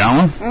right, you got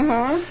one?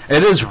 Mm-hmm.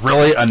 It is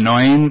really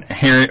annoying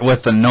hearing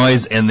with the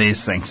noise in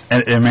these things.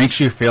 It makes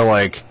you feel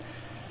like,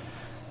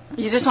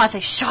 You just want to say,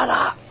 shut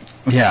up.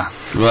 yeah,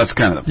 Well, that's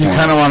kind of the you point.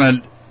 kind of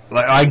want to.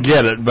 Like, I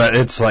get it, but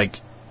it's like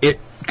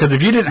because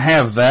if you didn't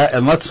have that,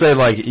 and let's say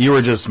like you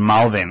were just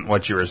mouthing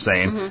what you were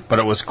saying, but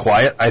it was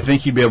quiet, I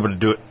think you'd be able to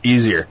do it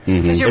easier.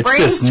 Because your It's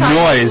brain's this trying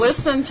noise. to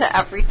listen to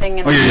everything.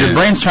 And Your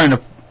brain's trying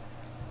to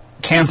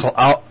cancel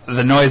out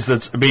the noise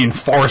that's being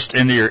forced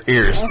into your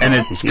ears,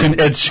 and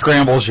it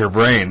scrambles your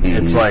brain.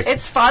 It's like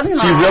It's fun, though.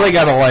 So you really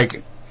got to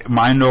like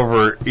mind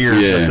over ears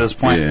Yeah, at this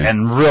point, yeah.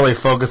 and really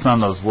focus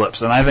on those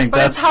lips. And I think But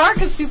that's it's hard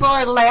because people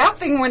are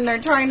laughing when they're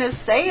trying to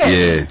say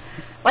it. Yeah.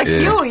 Like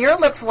Yeah. your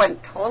lips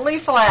went totally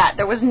flat.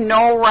 There was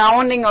no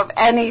rounding of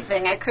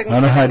anything. I couldn't. I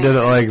don't know get how I did it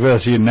anything. like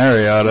this. You'd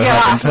never ought to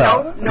Yeah, can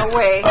tell. no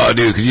way. Oh,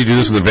 dude, could you do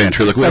this with a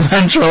ventriloquist?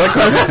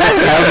 Ventriloquist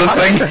has a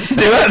thing.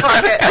 Do it.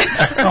 Fuck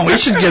it. Oh, we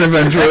should get a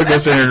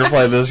ventriloquist in here to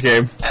play this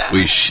game.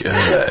 We should. All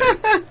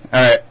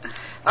right.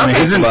 I mean,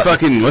 Isn't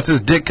fucking, what's his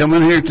dick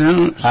coming here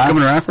too?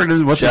 Coming to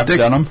Rafford? What's Jeff his dick?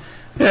 Dunham?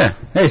 Yeah.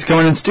 Hey, he's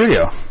coming in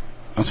studio.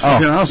 That's Oh,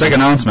 fucking awesome. big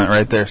announcement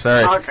right there.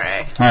 Sorry.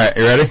 Okay. All right,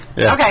 you ready?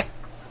 Yeah. Okay.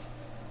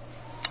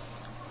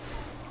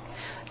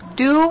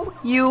 Do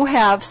you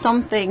have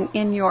something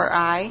in your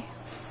eye?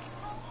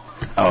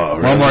 Oh,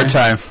 really? One more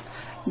time.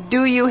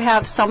 Do you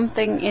have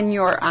something in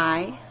your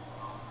eye?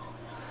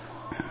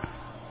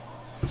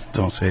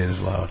 Don't say it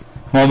as loud.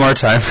 One more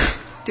time.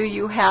 Do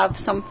you have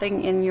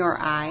something in your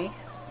eye?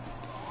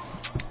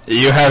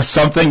 You have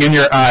something in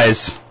your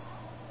eyes.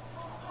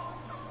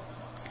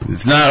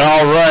 It's not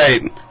all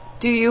right.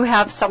 Do you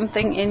have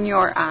something in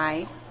your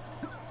eye?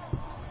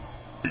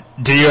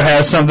 Do you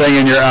have something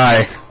in your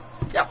eye?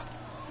 Yep.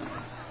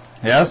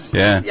 Yes?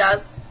 Yeah.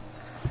 Yes.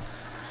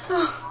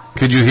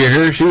 Could you hear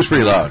her? She was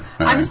pretty loud.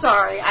 All I'm right.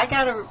 sorry. I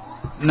gotta.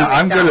 No,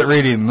 I'm good at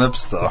reading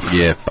lips, though.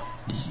 Yeah.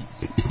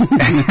 You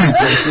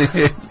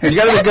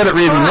got to be good at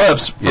reading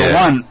lips, for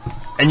Yeah. one.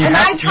 And you And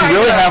have I you tried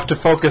really to- have to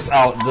focus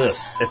out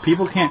this. If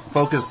people can't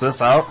focus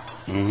this out,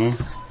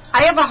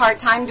 I have a hard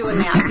time doing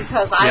that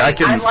because I I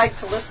can- like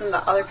to listen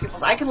to other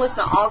people's. I can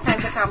listen to all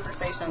kinds of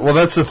conversations. well,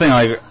 that's the thing.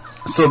 Like,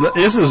 so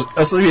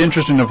this will be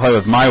interesting to play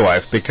with my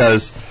wife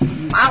because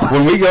My wife.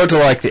 when we go to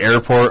like the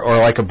airport or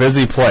like a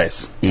busy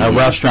place, a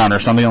restaurant or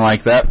something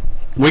like that,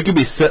 we could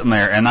be sitting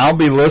there and I'll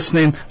be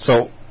listening.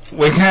 So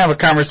we can have a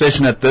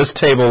conversation at this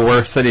table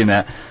we're sitting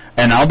at,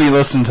 and I'll be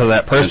listening to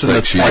that person like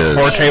that's she like does.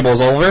 4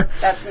 tables over.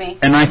 That's me.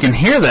 And I can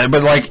hear that,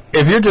 but like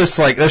if you're just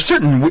like there's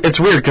certain, it's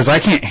weird because I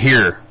can't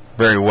hear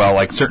very well,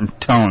 like certain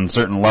tones,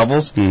 certain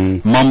levels,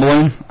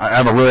 mumbling. I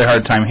have a really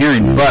hard time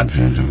hearing, but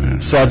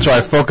so that's why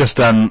I focused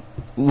on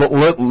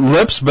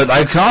lips. But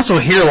I can also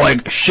hear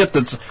like shit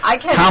that's I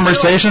can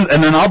conversations,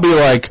 and then I'll be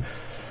like,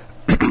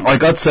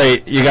 like let's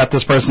say you got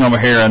this person over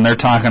here, and they're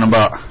talking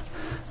about.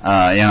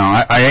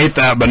 I ate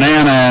that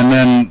banana and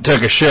then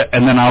took a shit,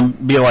 and then I'll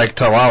be like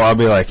to Lala, I'll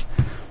be like,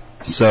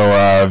 so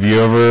have you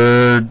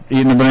ever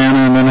eaten a banana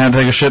and then had to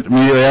take a shit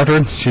immediately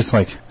afterward? She's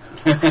like,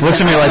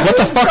 looks at me like, what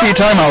the fuck are you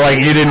talking about? Like,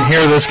 you didn't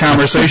hear this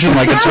conversation?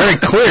 Like, it's very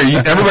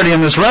clear. Everybody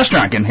in this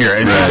restaurant can hear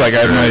it. And she's like, I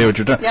have no idea what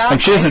you're talking Yeah.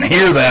 Like, she doesn't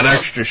hear that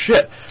extra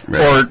shit.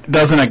 Right. Or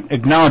doesn't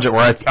acknowledge it,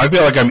 where I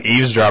feel like I'm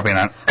eavesdropping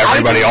on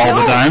everybody do all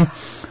the too. time.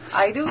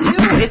 I do too.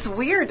 It's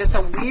weird. It's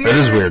a weird, It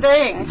is weird.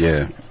 thing.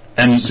 Yeah.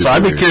 And so Super I'd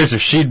be weird. curious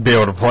if she'd be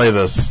able to play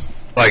this,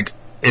 like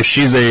if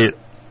she's a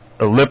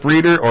lip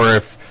reader, or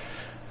if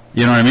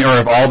you know what I mean, or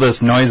if all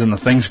this noise and the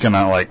thing's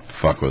gonna like,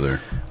 Fuck with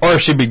her. or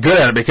if she'd be good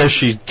at it because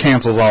she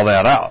cancels all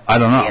that out. I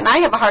don't know. And I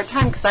have a hard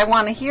time because I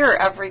want to hear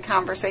every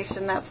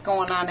conversation that's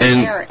going on in And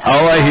here.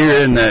 all I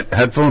hear in that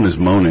headphone is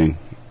moaning.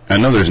 I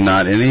know there's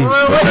not any,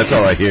 but that's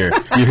all I hear.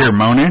 You hear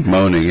moaning?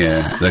 Moaning,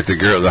 yeah. Like the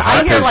girl, the I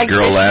hot hear, head like, girl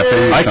dishes. laughing.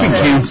 I Sounds can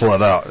like- cancel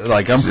it out.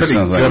 Like I'm Just pretty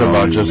sounds like good about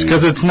moaning just to me.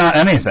 because it's not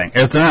anything.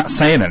 It's not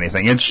saying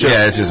anything. It's just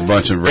Yeah, it's just a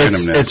bunch of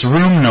randomness. it's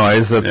room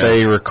noise that Yeah.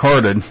 they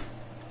recorded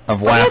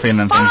of laughing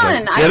and it's things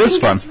fun. like. I It is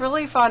think fun. It's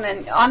really fun.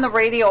 And on the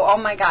radio, oh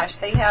my gosh,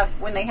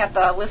 when they have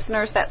the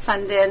listeners that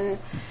send in.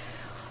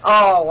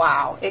 Oh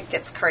wow, it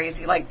gets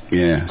crazy. Like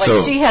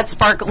so- she had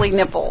sparkly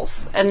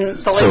nipples, and the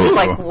So- lady's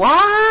like,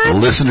 "What?"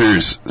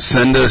 Listeners,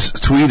 send us,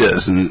 tweet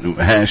us, and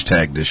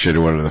hashtag this shit or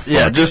whatever the fuck.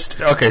 Yeah,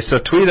 just okay. So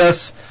tweet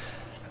us.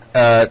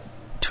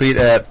 Tweet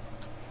at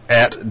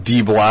at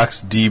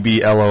dblocks,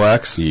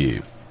 DBLOX.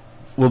 Yeah.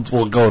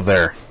 We'll go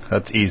there.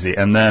 That's easy.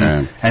 And then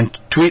Okay. and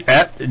tweet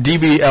at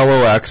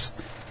DBLOX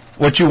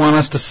what you want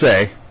us to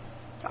say,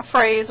 A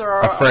phrase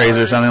or a phrase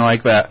or something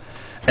like that.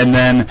 And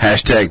then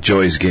Hashtag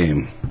Joy's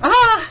Game.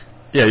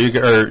 yeah, you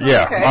could, or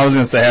yeah, Okay. I was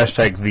going to say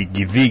hashtag the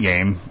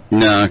game.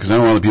 No, because I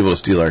don't want the people to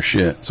steal our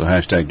shit. So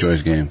hashtag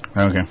Joy's Game.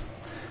 Okay.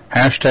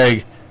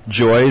 Hashtag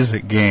Joy's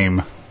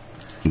Game.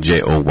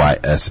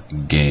 JOYS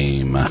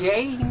Game.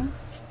 Game.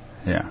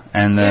 Yeah.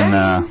 And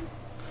then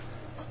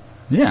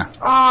yeah.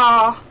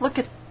 Oh, look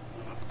at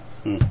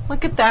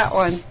that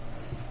one.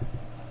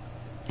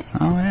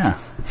 Oh yeah.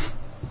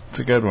 It's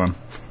a good one.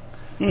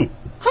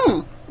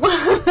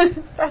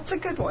 That's a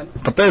good one.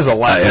 But there's a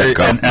lot, I had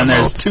cough and in my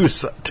there's mouth. two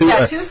Two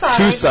sides.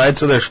 two sides,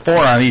 so there's 4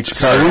 on each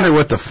So I card. wonder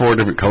what the 4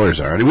 different colors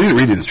are. We didn't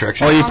read the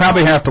instructions. Well, you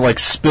probably have to like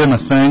spin a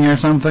thing or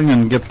something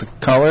and get the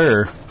color,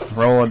 or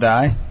roll a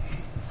die,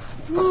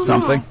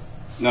 something.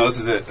 No, this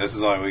is it. This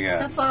is all we got.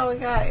 That's all we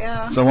got,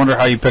 yeah. So I wonder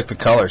how you pick the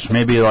colors.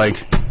 Maybe like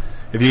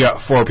if you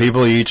got 4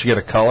 people, you each get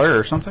a color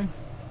or something.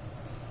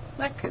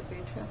 That could be,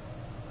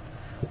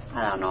 too.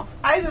 I don't know.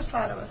 I just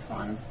thought it was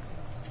fun.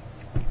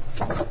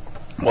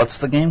 What's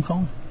the game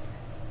called?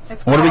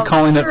 It's What are we called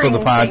calling it for the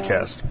hearing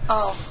podcast? things.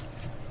 Oh.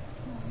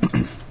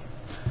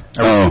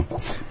 Oh,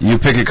 you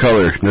pick a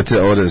color. That's it.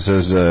 All it is.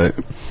 It says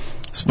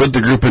split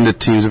the group into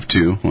teams of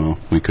 2. Well,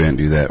 we couldn't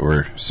do that.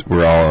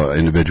 We're all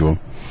individual.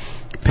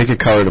 Pick a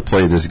color to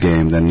play this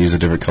game, then use a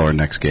different color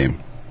next game.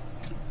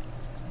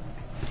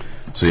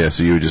 So yeah,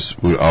 so you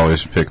would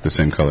always pick the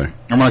same color.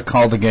 I'm going to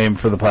call the game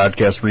for the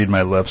podcast "Read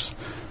My Lips,"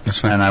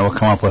 and I will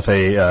come up with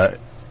a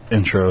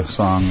intro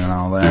song and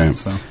all that. Right.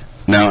 So.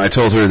 Now, I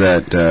told her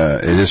that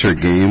it is her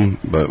game,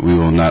 but we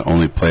will not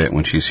only play it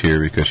when she's here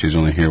because she's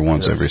only here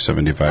once every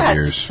 75 That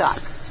years.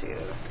 sucks, too.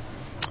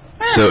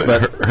 So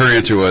her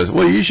answer was,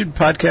 well, you should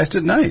podcast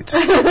at nights.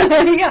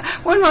 Yeah,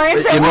 when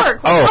Ryan's at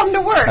work, we'll come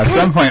to work. At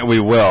some point we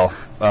will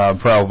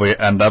probably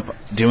end up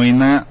doing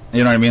that.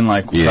 You know what I mean?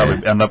 Like, we'll Yeah.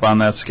 probably end up on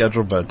that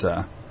schedule, but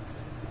yeah,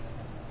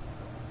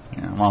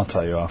 I'll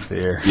tell you off the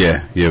air.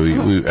 Yeah,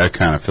 I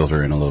kind of filled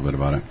her in a little bit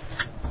about it.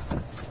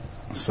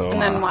 So,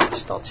 And then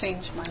watch, they'll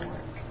change my work.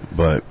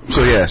 But,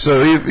 so be on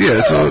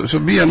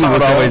the how it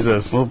lookout. always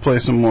is. We'll play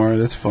some more.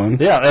 That's fun.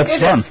 yeah, that's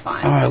It fun. is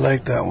fun. Oh, I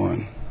like that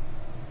one.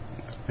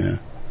 Yeah.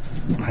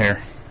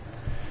 Here.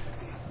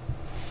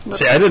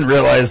 See, I didn't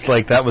realize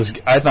like that was.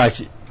 I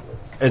thought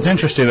it's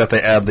interesting that they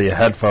add the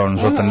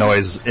headphones with the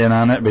noise in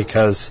on it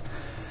because,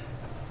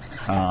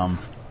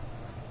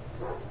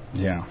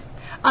 yeah.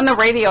 On the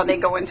radio, they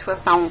go into a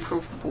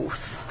soundproof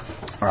booth.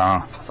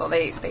 So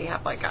they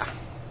have like a...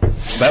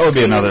 That would be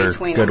In another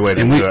between. good way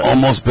to And do we it.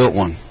 almost built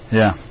one.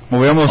 Yeah.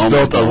 Well, we almost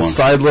built built a one.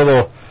 side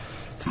little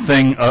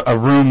thing, a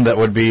room that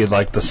would be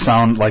like the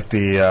sound, like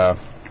the,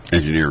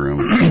 Engineer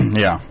room.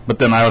 yeah. But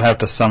then I would have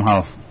to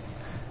somehow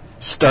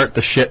start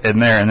the shit in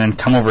there and then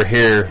come over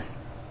here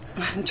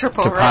Trip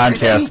to over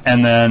podcast everything.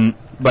 and then,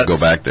 but Go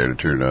back there to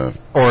turn it off.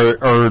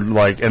 or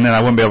like, and then I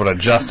wouldn't be able to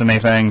adjust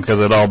anything because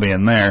it'd all be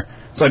in there.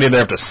 So I'd either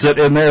have to sit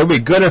in there. It would be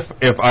good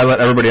if I let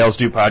everybody else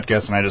do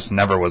podcasts and I just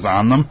never was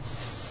on them.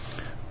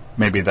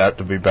 Maybe that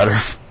would be better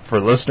for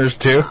listeners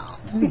too,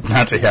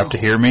 not to have to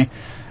hear me.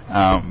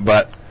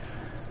 But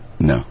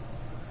No.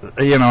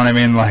 you know what I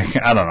mean?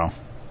 Like, I don't know.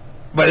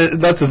 But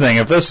that's the thing.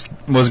 If this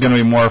was going to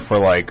be more for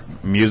like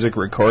music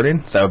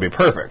recording, that would be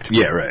perfect.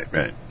 Yeah,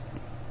 right.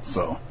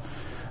 So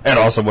it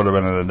also would have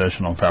been an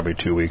additional probably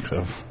 2 weeks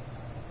of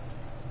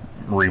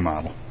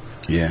remodel.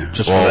 Yeah.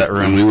 Just for that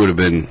room. And we would have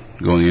been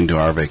going into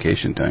our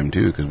vacation time,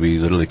 too, because we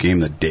literally came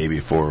the day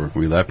before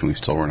we left and we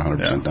still weren't 100%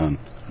 Yeah. done.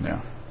 Yeah.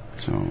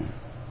 So,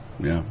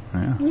 yeah.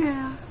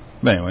 Yeah.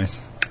 But anyways,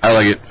 I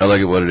like it. I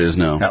like it what it is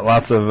now. got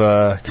lots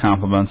of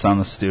compliments on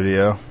the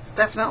studio. It's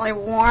definitely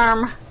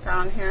warm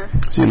down here.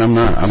 See, and I'm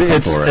See,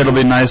 comfortable right it'll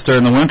now. be nice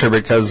during the winter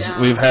because Yeah.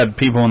 we've had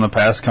people in the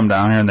past come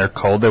down here and they're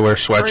cold. They wear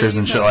sweatshirts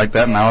and shit Freezing, like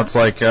that. yeah. Now it's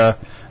like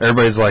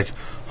everybody's like,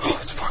 "Oh,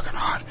 it's fucking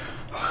hot."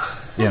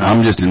 You know.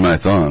 I'm just in my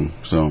thong,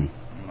 so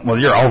Well,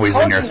 you're always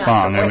in Told your you not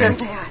thong. to I wear mean,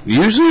 that.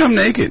 usually I'm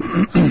naked.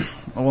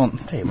 well,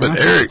 Dave, But but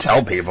Eric-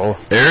 tell people.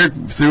 Eric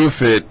threw a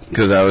fit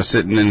because I was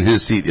sitting in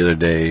his seat the other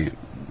day,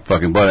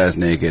 fucking butt-ass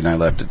naked, and I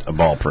left a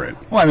ball print.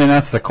 Well, I mean,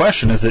 that's the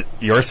question: is it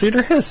your seat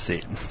or his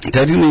seat?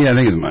 Technically, I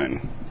think it's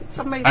mine.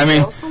 Somebody I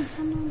mean- steal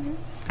something?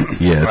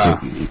 Yeah, it's Wow.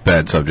 a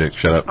bad subject.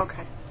 Shut up.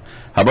 Okay.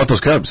 How about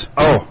those Cubs?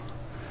 Oh,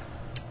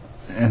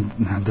 and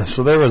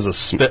so there was a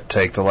spit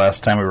take the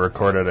last time we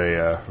recorded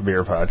a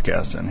beer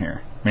podcast in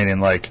here, meaning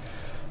like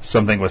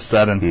something was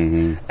said,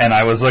 and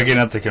I was looking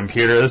at the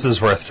computer. This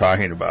is worth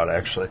talking about,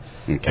 actually.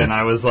 Okay. And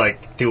I was like,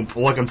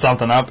 looking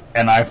something up,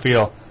 and I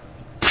feel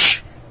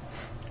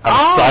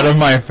outside of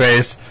my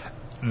face,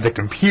 the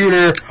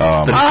computer,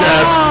 the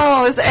desk,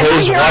 Oh, is that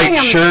his hearing white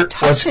him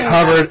shirt was touching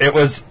covered. us? It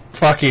was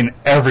fucking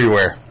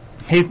everywhere.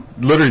 He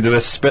literally did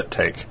a spit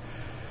take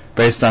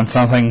based on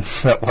something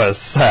that was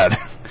said.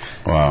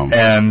 Wow.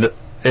 And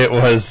it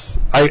was,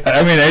 I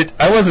mean,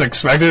 I wasn't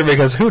expecting it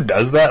because who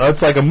does that?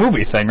 That's like a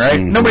movie thing, right?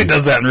 Nobody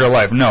does that in real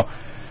life. No.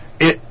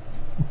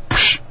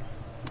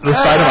 the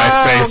side of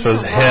my face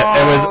was hit.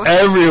 It was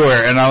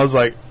everywhere, and I was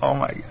like, "Oh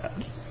my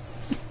god!"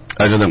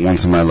 I did that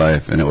once in my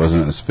life, and it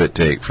wasn't a spit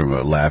take from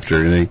a laughter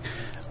or anything.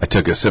 I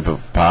took a sip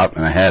of pop,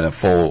 and I had a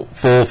full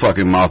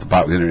fucking mouth of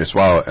pop getting ready to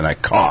swallow, and I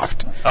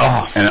coughed,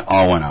 and it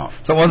all went out.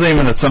 So it wasn't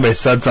even that somebody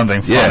said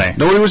something funny. Yeah,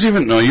 nobody was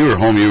even. No, you were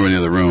home. You were in the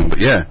other room, but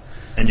yeah.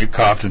 And you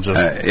coughed and just...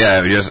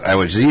 I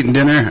was eating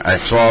dinner, I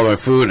swallowed my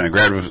food, and I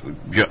grabbed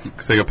a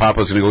thing of pop.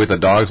 I was going to go get the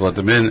dogs, let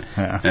them in.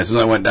 Yeah. And as soon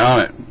as I went down,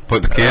 I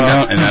put the can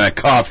down, and then I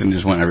coughed and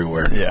just went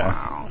everywhere. Yeah.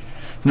 Wow.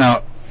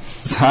 Now,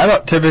 so I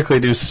don't typically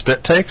do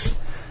spit takes.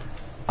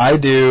 I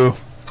do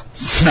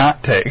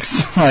snot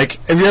takes.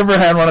 Like, have you ever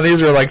had one of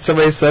these where, like,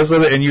 somebody says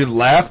something and you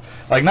laugh?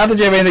 Like, not that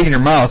you have anything in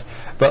your mouth,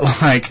 but,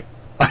 like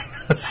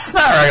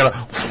snot, I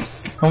gotta...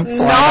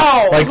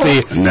 No. Like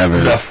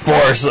the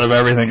force of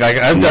everything. Like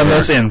I've done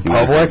this in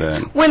public.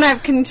 When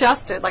I've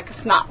congested, like a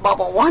snot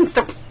bubble wants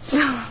to...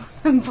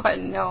 but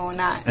no,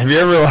 not... Have you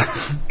ever...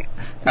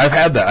 I've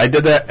had that. I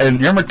did that.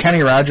 And you remember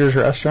Kenny Rogers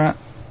Restaurant?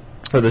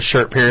 For the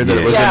short period that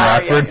it was in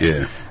Rockford?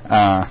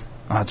 Yeah.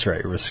 That's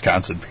right.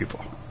 Wisconsin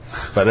people.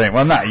 But anyway,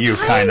 well, not you,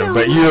 kind of,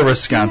 but you're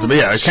Wisconsin. But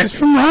yeah, she's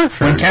from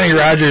Rockford. When Kenny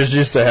Rogers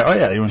used to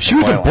have... She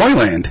went to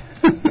Boyland.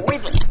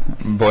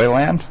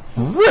 Boyland?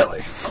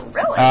 Really? Oh,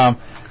 really?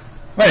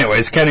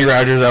 Anyways, Kenny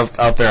Rogers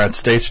out there on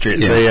State Street.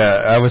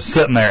 Yeah. I was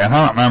sitting there, and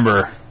I don't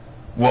remember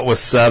what was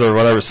said or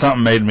whatever.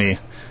 Something made me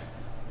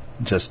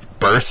just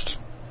burst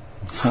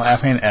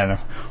laughing, and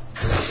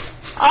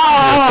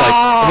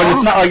but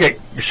it's not like it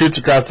shoots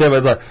across the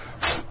head, but it's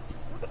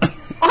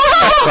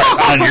like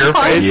on your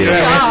face. You know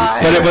what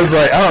I mean? But it was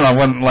like, I don't know,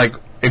 when, like,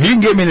 if you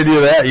can get me to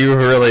do that, you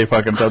really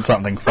fucking said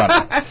something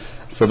funny.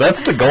 So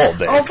that's the goal,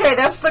 Dave. Okay,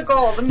 that's the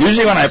goal.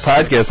 Usually when I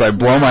podcast, I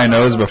blow my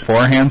nose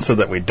beforehand so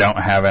that we don't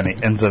have any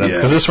incidents.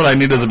 Because this is what I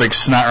need is a big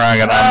snot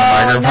rocket on the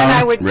microphone. Then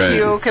I would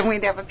puke, and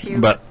we'd have a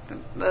puke. But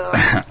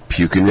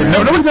puking.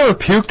 Nobody's ever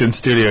puked in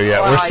studio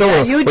yet. Well, we're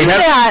still. You do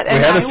that. We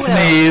had a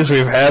sneeze.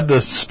 We've had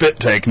the spit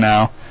take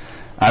now.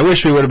 I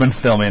wish we would have been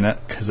filming it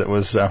because it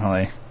was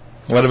definitely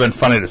would have been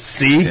funny to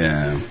see.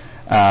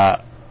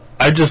 Yeah.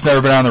 I've just never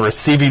been on the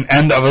receiving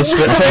end of a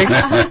spit take,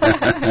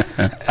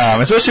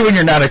 especially when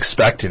you're not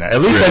expecting it.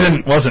 At least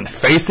I wasn't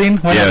facing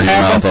when it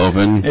happened. Your mouth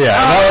open. Yeah,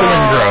 that would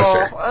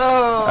have been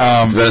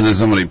grosser. It's better than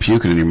somebody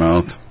puking in your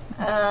mouth.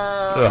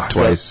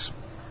 Twice.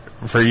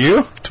 For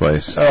you?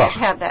 Twice. I've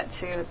had that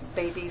too.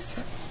 Babies.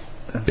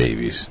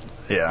 Babies.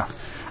 Yeah.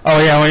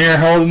 Oh yeah, when you're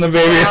holding the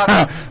baby.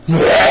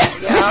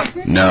 Yeah.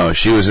 No,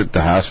 she was at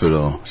the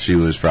hospital. She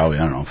was probably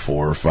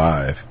 4 or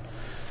 5.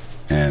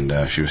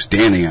 And she was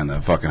standing on the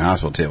fucking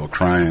hospital table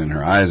crying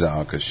her eyes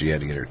out because she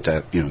had to get her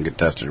get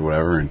tested or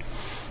whatever. And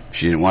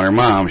she didn't want her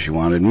mom. She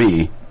wanted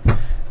me.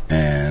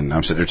 And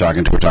I'm sitting there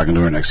talking to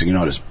her. Next thing you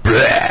know, just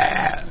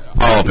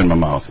all up in my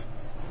mouth.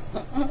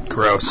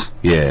 Gross.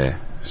 Yeah.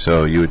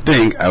 So you would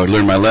think I would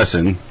learn my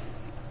lesson.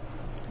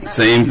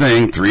 Same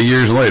thing 3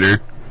 years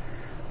later.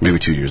 Maybe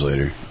 2 years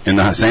later. In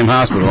the same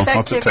hospital.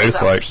 What's it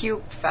taste like?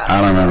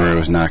 I don't remember. It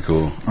was not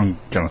cool. I'm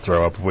going to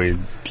throw up if we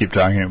keep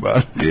talking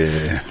about it.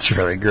 Yeah. It's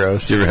really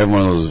gross. You ever have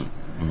one of those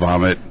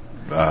vomit,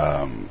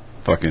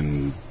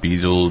 fucking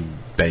beetle,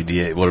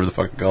 whatever the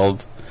fuck it's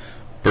called?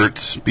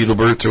 Beetle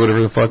Burts or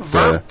whatever the fuck.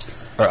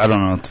 Burps. I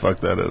don't know what the fuck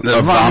that is.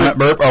 The vomit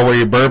burp? Oh, where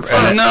you burp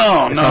and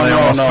no,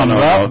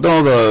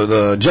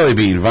 the jelly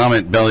bean,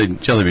 vomit belly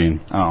jelly bean.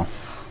 Oh.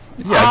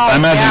 Yeah, I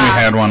imagine you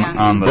had one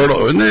on the...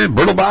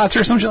 BurtleBots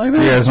or something like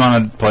that? You guys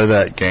want to play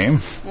that game?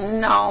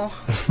 No.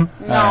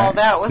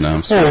 That was...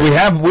 Well,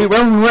 we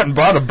went and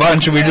bought a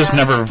bunch and we just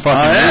never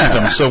fucking used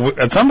them. So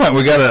at some point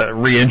we got to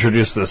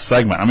reintroduce this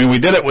segment. I mean, we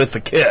did it with the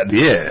kid.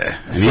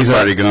 Yeah. And he's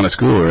already gone to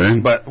school,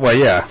 right? But, well,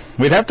 yeah.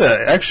 We'd have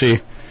to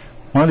actually...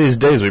 One of these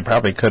days we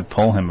probably could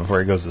pull him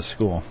before he goes to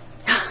school.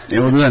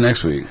 Yeah, we'll do that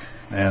next week.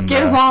 And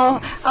get him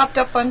all upped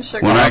up on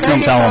sugar. When I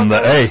come tell him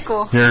that, hey,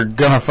 you're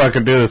going to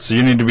fucking do this, so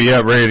you need to be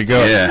up, ready to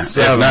go. Yeah. If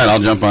not, I'll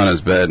jump on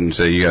his bed and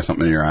say, you got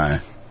something in your eye.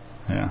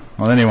 Yeah.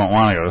 Well, then he won't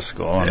want to go to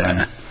school. And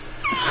then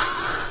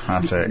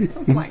I'll take.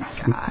 Oh, my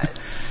God.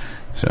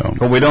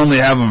 But we'd only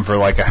have him for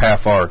like a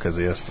half hour because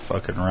he has to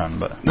fucking run.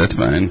 But that's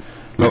fine.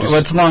 But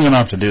it's long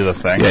enough to do the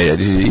thing. Yeah.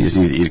 You just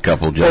need to eat a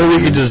couple. Or we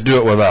could just do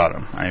it without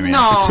him. I mean,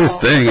 it's his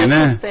thing, isn't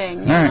it? His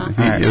thing, yeah. All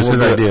right. It was his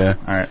idea.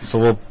 All right.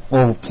 So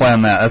we'll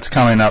plan that. That's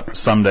coming up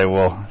someday.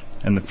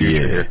 In the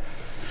future here.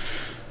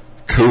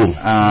 Cool.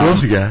 What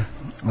else we got?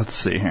 Let's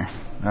see here.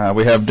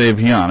 We have Dave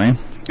Hiani.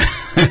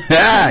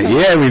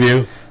 Yeah, we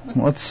do.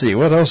 Let's see.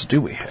 What else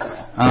do we have?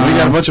 We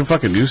got a bunch of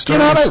fucking news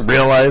stories. You know what I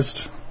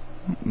realized?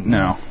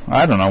 No.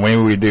 I don't know.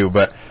 Maybe we do.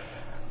 But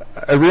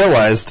I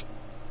realized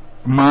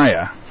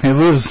Maya, he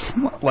lives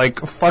like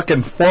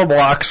fucking 4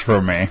 blocks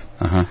from me.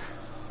 Uh-huh.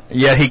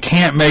 Yet he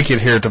can't make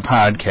it here to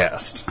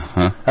podcast.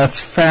 Uh-huh. That's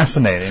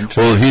fascinating.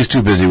 Well, he's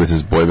too busy with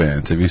his boy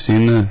bands. Have you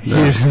seen the...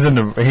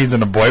 He's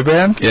in a boy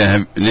band?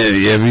 Yeah. Have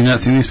you not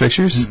seen these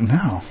pictures?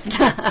 No. Is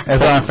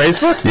it on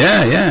Facebook?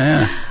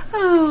 Yeah.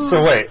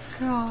 So wait.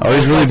 Oh,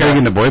 he's really big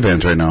into boy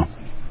bands right now.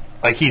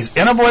 Like he's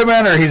in a boy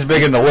band, or he's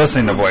big into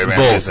listening to boy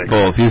band music?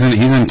 Both. He's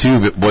in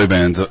 2 boy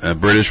bands, a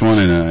British one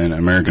and an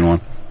American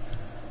one.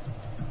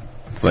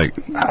 Health. Like,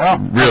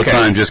 real okay.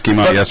 time just came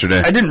out But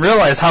yesterday. I didn't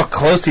realize how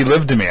close he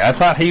lived to me. I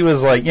thought he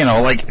was like,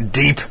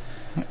 deep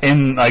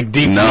in like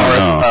deep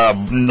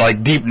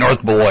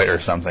North Beloit or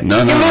something. No,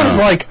 he no, lives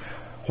no. like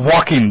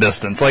walking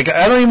distance. Like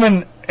I don't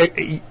even.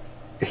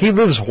 He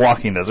lives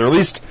walking distance, or at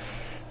least.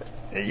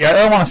 Yeah, I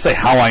don't want to say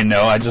how I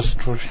know. I just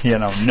know.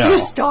 You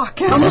stalk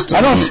him. I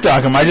don't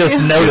stalk him. I just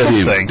notice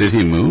things. Did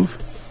he move?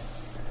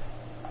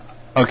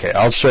 Okay,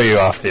 I'll show you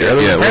off the air.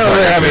 Yeah, Apparently we'll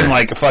we're talk having after.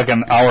 like a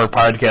fucking hour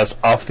podcast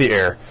off the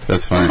air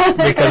That's fine.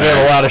 because we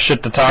have a lot of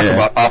shit to talk Yeah.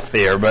 about off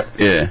the air. But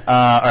Yeah.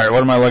 all right, what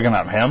am I looking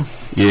up? Him?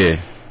 Yeah.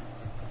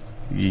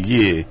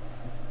 Yeah.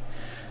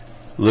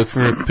 Look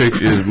for a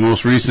picture, his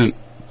most recent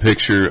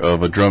picture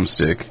of a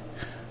drumstick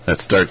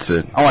that starts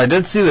it. Oh, I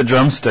did see the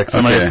drumstick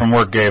somebody Okay. from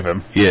work gave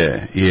him.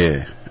 Yeah,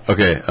 yeah.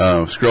 Okay,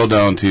 scroll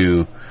down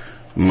to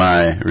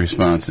my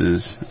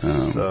responses.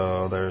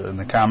 So they're in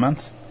the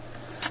comments.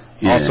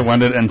 Yeah. Also, when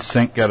did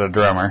NSYNC get a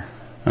drummer?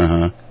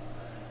 Uh-huh.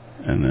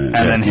 And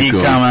then He keep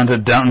going.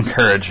 commented, "Don't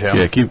encourage him."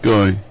 Yeah, keep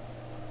going.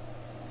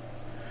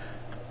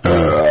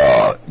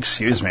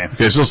 Excuse me.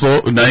 Okay, so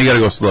slow. Now you gotta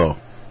go slow. All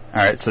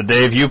right, so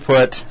Dave, you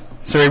put.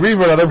 So we read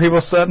what other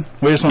people said.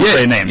 We just want to Yeah,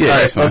 say names. yeah, All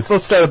that's right, fine.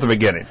 let's start at the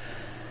beginning.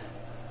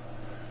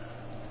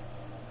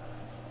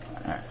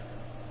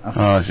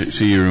 Oh,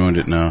 so you ruined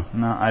it now.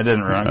 No, I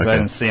didn't ruin it 'cause I Okay.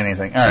 didn't see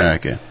anything. All right.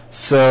 Okay.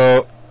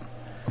 So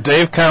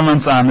Dave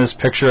comments on this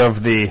picture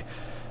of the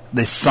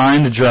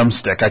signed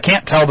drumstick. I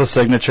can't tell the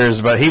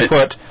signatures, but he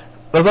put.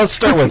 Let's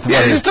start with.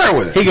 Yeah, just start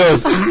with it. He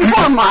goes.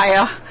 Poor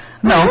Maya.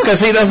 No, because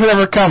he doesn't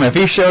ever come. If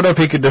he showed up,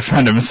 he could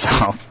defend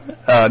himself.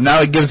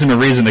 Now it gives him a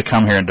reason to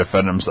come here and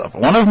defend himself.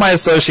 One of my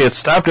associates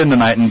stopped in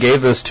tonight and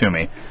gave this to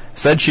me.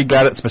 Said she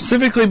got it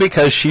specifically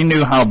because she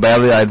knew how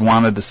badly I'd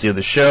wanted to see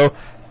the show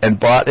and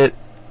brought it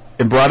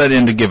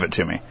in to give it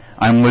to me.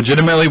 I'm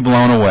legitimately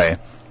blown away.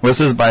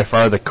 This is by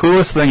far the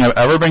coolest thing I've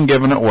ever been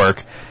given at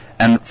work,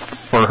 and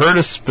for her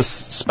to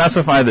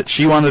specify that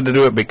she wanted to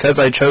do it because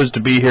I chose to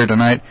be here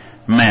tonight,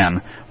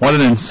 man, what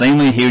an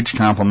insanely huge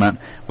compliment.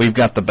 We've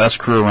got the best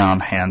crew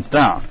around, hands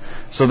down.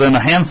 So then a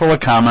handful of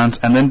comments,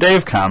 and then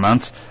Dave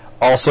comments,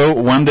 also,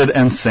 when did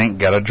NSYNC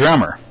get a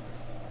drummer?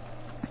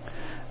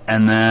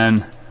 And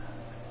then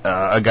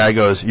a guy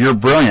goes, "You're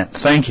brilliant,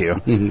 thank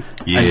you."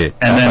 Yeah.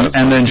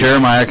 And then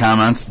Jeremiah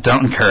comments,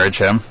 "Don't encourage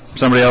him."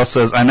 Somebody else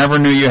says, "I never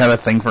knew you had a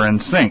thing for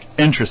NSYNC.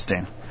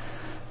 Interesting."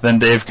 Then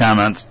Dave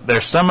comments,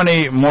 "There's so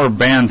many more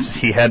bands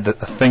he had a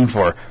thing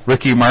for.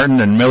 Ricky Martin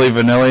and Milli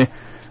Vanilli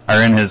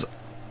are in his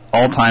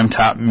all-time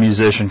top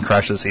musician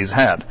crushes he's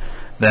had."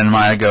 Then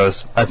Maya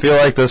goes, "I feel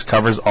like this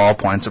covers all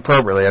points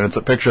appropriately," and it's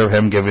a picture of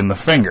him giving the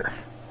finger.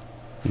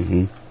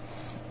 Mm-hmm.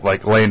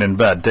 Like laying in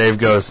bed. Dave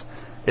goes,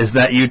 "Is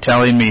that you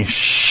telling me,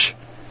 shh?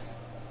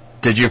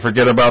 Did you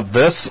forget about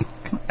this?"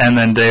 And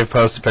then Dave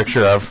posts a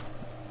picture of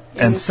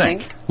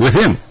NSYNC. With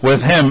him.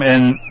 With him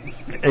in,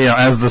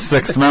 as the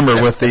sixth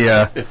member with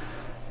the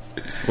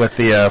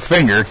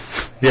finger.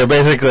 Yeah,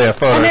 basically a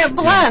photo. And it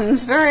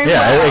blends very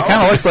Yeah, well. it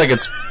kind of looks like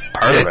it's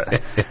part of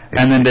it.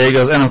 And then Dave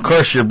goes, "And of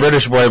course your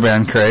British boy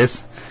band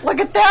craze." Look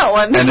at that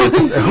one. And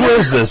it's, who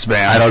is this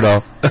band? I don't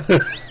know.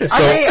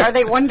 Are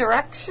they One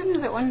Direction?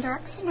 Is it One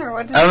Direction or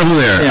what? I don't know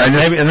who they are. Yeah,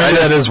 maybe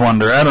that is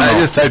Wonder. I don't know. I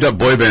just typed up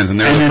boy bands and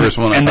they're the first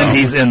one I and then found.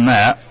 he's in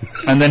that.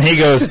 And then he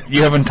goes,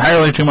 "You have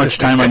entirely too much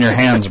time on your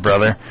hands,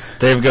 brother."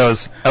 Dave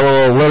goes,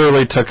 "LOL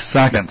literally took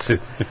seconds."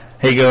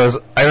 He goes,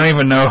 "I don't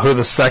even know who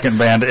the second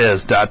band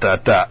is, ...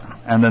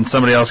 And then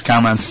somebody else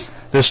comments,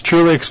 "This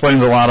truly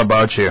explains a lot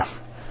about you."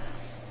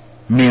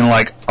 Mean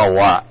like a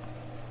lot.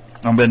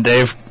 And then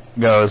Dave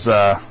goes,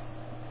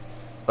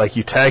 like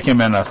you tag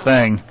him in a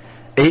thing,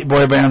 8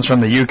 boy bands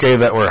from the UK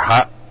that were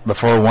hot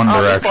before One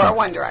Direction. Before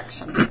One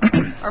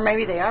Direction. Or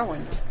maybe they are One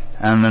Direction.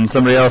 And then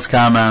somebody else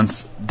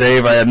comments,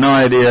 "Dave, I had no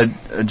idea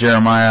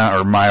Jeremiah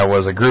or Maya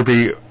was a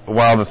groupie.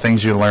 Wow, the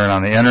things you learn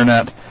on the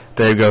internet."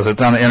 Dave goes,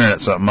 "It's on the internet,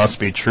 so it must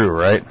be true,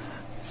 right?"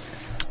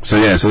 So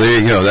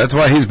there you go. That's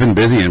why he's been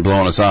busy and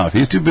blowing us off.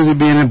 He's too busy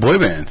being in boy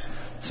bands.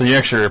 So you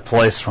actually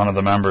replaced one of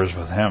the members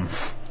with him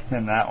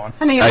in that one.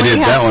 And he I only did,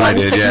 has that one I one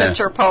did, yeah.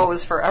 signature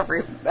pose for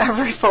every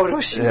photo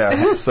shoot.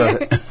 Yeah, so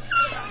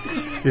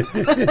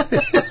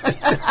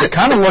it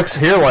kind of looks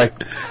here like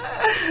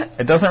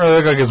it doesn't really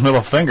look like his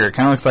middle finger. It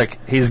kind of looks like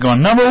he's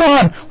going, "Number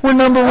one, we're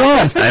number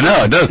one." I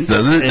know, it does,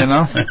 doesn't it? You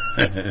know,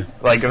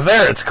 like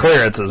there, it's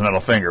clear it's his middle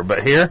finger,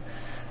 but here,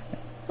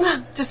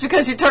 Just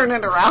because you turn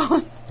it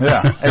around.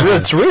 yeah,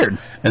 it's weird.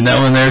 And that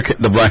one there,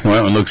 the black and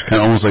white one, looks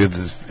kind of almost like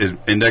it's his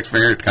index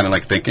finger. It's kind of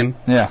like thinking.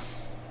 Yeah,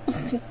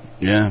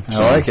 Yeah. I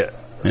like it.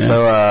 Yeah.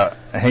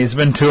 So he's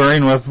been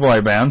touring with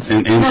boy bands.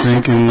 In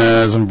NSYNC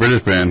and some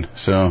British band.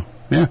 So,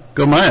 yeah,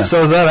 go Maya.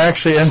 So is that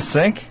actually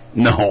NSYNC?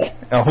 No.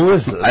 Oh, who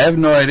is this? I have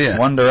no idea.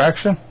 One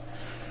Direction?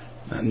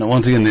 No,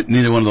 once again,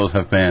 neither one of those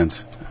have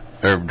bands.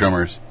 Or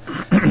drummers.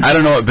 I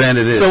don't know what band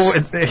it is. So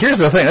here's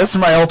the thing. This is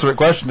my ultimate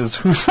question: is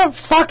who's the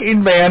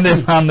fucking band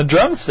is on the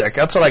drumstick?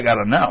 That's what I got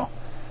to know.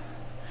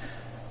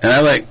 And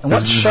I like... And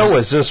what show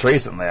was this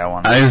recently? I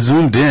wonder. I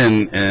zoomed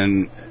in,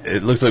 and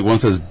it looks like one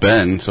says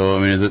Ben. So, I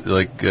mean, is it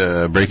like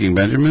Breaking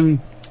Benjamin?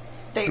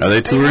 Are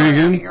they touring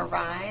again?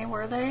 Nearby,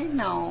 were they?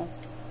 No.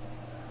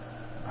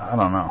 I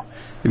don't know.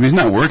 If he's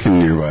not working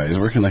nearby, he's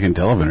working like in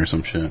Delavan or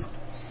some shit.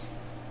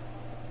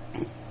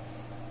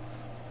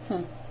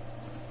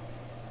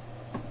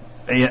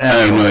 Yeah, I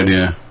have no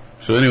idea.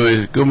 So,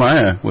 anyways, go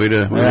Maya. Way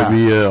to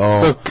be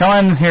all so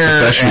come in here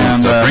professional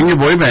and stuff. Bring your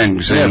boy band.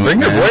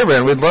 bring your boy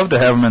band. We'd love to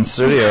have them in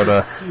studio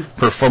to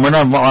perform. We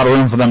don't have a lot of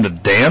room for them to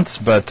dance,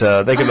 but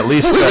they could at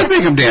least. We can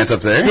make them dance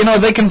up there. You know,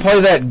 they can play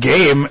that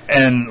game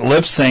and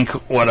lip sync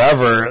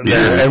whatever,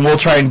 Yeah. and we'll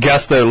try and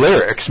guess their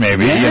lyrics.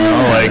 Maybe you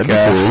know, like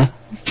that'd be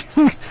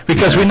cool.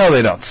 because we know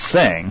they don't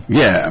sing.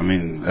 Yeah, I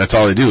mean that's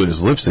all they do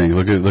is lip sync.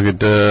 Look at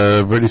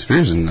Britney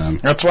Spears and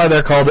That's why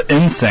they're called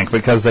NSYNC,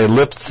 because they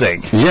lip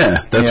sync.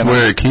 yeah, that's You know?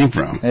 where it came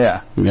from.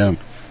 Yeah, Yeah,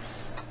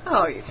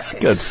 Oh, you guys.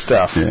 good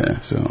stuff. yeah.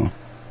 So,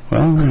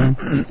 well, you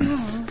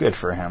know, Good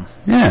for him.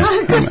 yeah,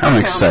 I'm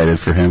excited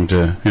for him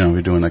to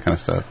be doing that kind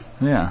of stuff.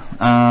 Yeah.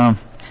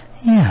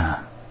 Yeah.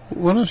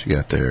 What else you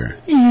got there?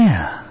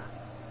 Yeah.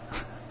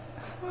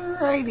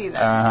 Alrighty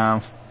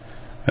then.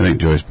 I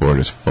think Joy's bored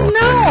as fuck. No,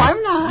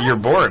 I'm not. You're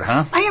bored,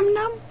 huh? I am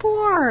not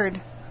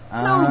bored.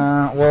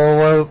 No.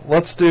 Well,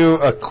 let's do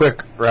a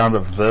quick round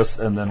of this,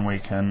 and then we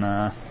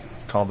can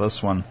call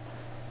this one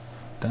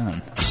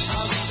done.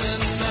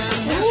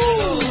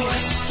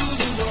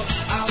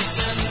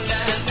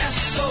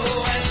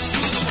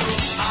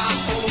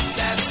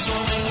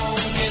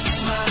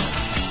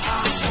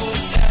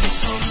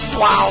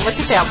 Wow, look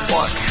at that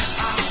book.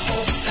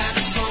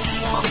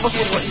 Look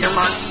at what your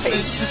mark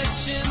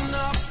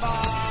page.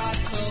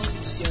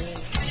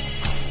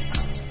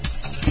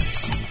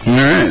 All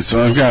right,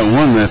 so I've got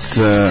one that's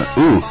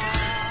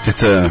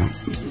it's a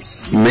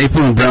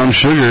maple and brown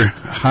sugar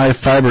high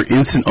fiber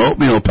instant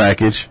oatmeal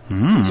package.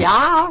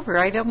 Yeah,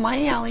 right up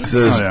my alley. It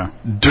says, Oh, yeah.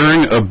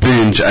 during a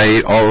binge, I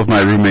ate all of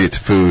my roommate's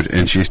food,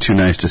 and she's too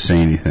nice to say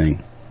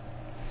anything.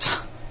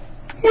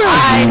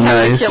 I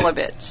nice. would kill a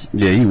bitch.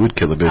 Yeah, you would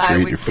kill a bitch I or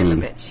eat would your kill a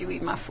food. bitch. You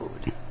eat my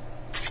food.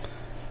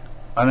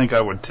 I think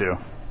I would too.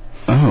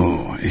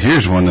 Oh,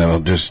 here's one that'll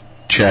just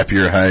chap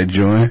your hide,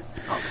 Joy. Okay.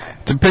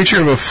 It's a picture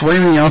of a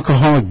flaming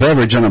alcoholic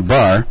beverage on a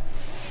bar.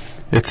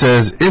 It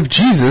says, if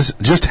Jesus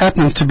just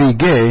happens to be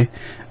gay,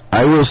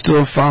 I will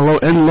still follow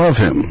and love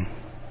him.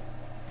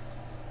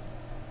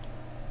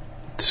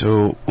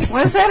 So,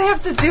 What does that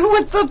have to do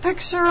with the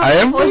picture? Of I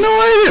have no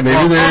idea.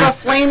 Maybe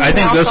they're... I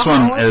think this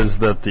one is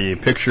that the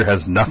picture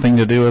has nothing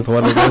to do with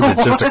what it is.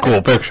 It's just a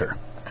cool picture.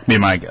 Be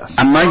my guess.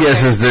 My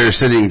guess is they're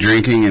sitting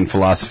drinking and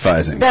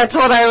philosophizing. That's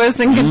what I was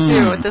thinking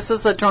too. This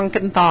is a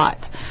drunken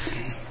thought.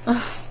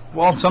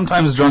 Well,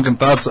 sometimes drunken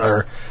thoughts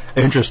are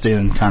interesting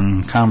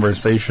in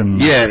conversation.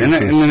 Yeah, and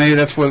pieces. then maybe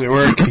that's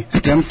where it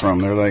stemmed from.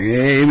 They're like,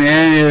 hey,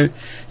 man,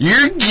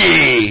 you're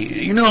gay.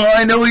 You know how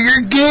I know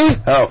you're gay?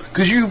 Oh,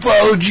 because you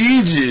follow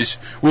Jesus.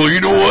 Well,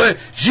 you know what?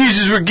 If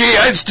Jesus were gay,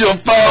 I'd still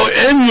follow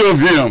any of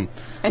him.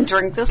 And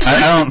drink this. I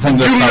don't think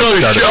that's Do how it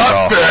another started at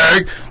all. shot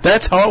bag.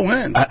 That's how it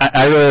went.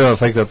 I really don't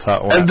think that's how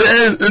it And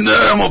went. then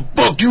I'm going to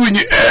fuck you in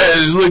your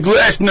ass like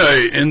last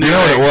night. And You know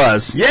what it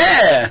was?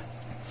 Yeah.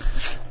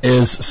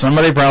 Is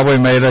somebody probably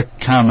made a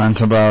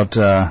comment about,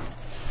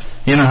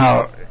 you know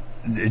how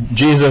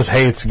Jesus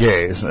hates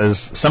gays. Is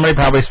somebody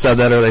probably said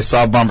that, or they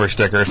saw a bumper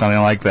sticker or something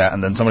like that,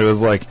 and then somebody was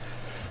like,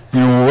 you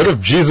know, what if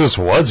Jesus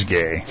was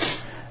gay?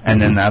 And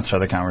then that's how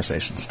the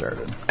conversation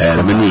started.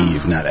 Adam and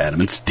Eve, not Adam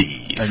and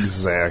Steve.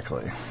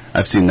 Exactly.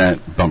 I've seen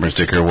that bumper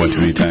sticker one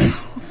too many times.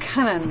 What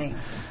kind of name?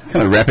 What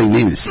kind of rapping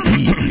name is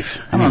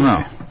Steve? I don't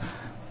know.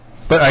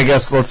 But I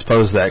guess let's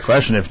pose that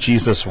question. If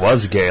Jesus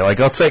was gay, like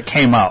let's say it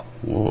came out,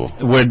 Whoa.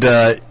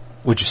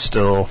 would you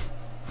still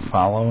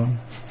follow him?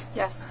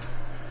 Yes.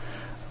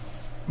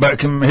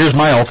 But here's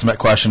my ultimate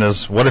question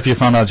is, what if you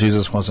found out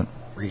Jesus wasn't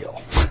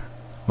real?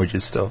 Would you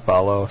still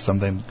follow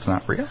something that's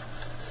not real?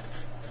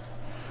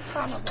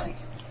 Probably.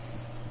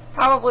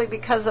 Probably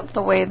because of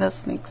the way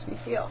this makes me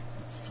feel.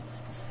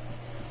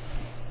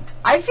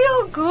 I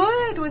feel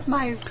good with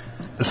my...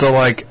 So,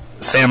 like,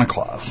 Santa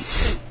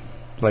Claus.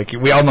 Like,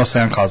 we all know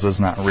Santa Claus is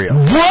not real.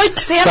 What?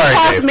 Santa Sorry,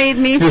 Claus Dave. made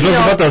me You're feel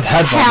supposed to put those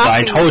headphones on. I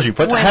happy told you,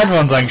 put the when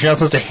headphones on because you're not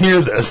supposed to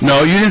hear this.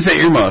 No, you didn't say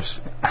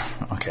earmuffs.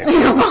 Okay.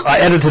 I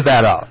edited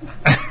that out.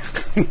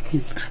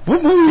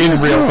 What movie?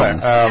 In real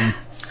time.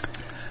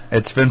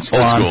 It's Vince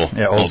Vaughn. Old school.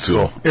 Yeah, old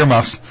school.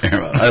 Earmuffs.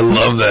 I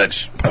love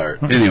that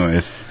part.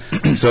 Anyways,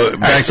 so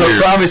back So to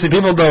your, obviously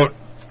people don't,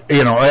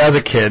 you know, as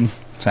a kid,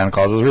 Santa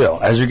Claus is real.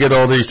 As you get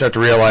older, you start to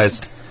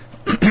realize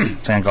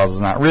Santa Claus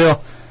is not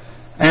real.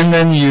 And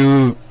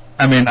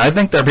then I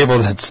think there are people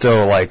that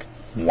still, like,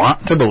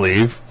 want to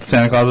believe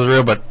Santa Claus is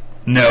real, but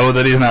know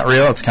that he's not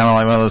real. It's kind of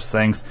like one of those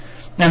things.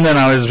 And then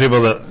there's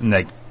people that,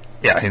 like,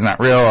 yeah, he's not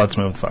real, let's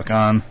move the fuck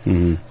on,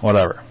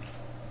 whatever.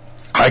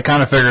 I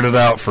kind of figured it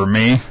out for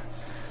me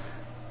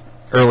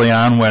early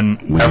on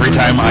when every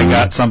time I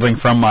got something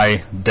from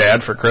my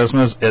dad for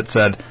Christmas, it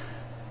said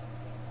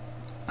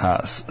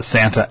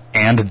Santa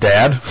and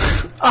Dad.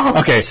 Oh,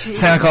 okay, geez.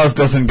 Santa Claus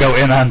doesn't go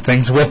in on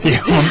things with you.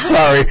 I'm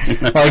sorry.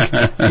 Like,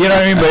 you know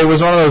what I mean? But it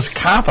was one of those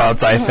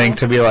cop-outs, I think,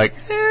 to be like,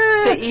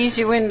 To ease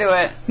you into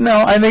it. no,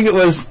 I think it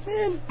was,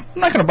 I'm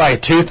not going to buy you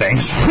 2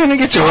 things. I'm going to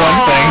get you 1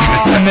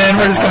 thing, and then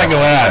we're just going to go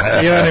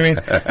on. You know what I mean?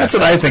 That's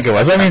what I think it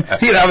was. I mean,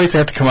 he'd obviously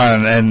have to come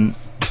on and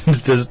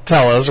just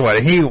tell us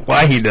why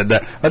he did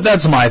that. But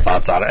that's my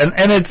thoughts on it.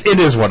 And it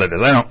is what it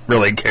is. I don't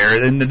really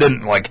care. And it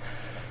didn't, like,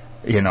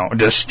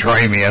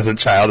 destroy me as a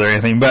child or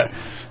anything. But,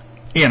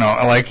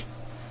 like,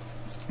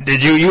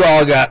 did you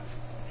all got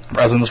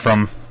presents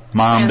from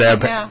Mom,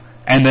 Dad, Yeah.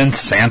 and then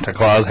Santa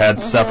Claus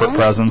had separate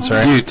presents,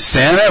 right? Dude,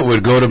 Santa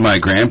would go to my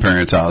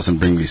grandparents' house and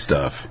bring me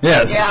stuff.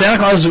 Yeah, Santa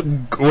Claus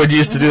would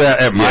used to do that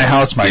at my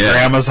house, my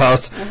grandma's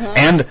house,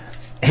 and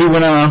he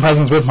went out on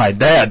presents with my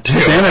dad, too.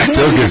 Santa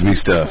still gives me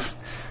stuff.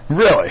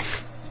 Really?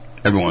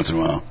 Every once in a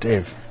while.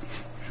 Dave,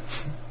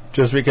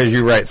 just because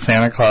you write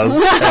Santa Claus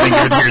and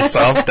give it to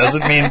yourself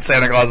doesn't mean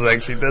Santa Claus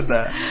actually did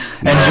that.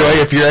 And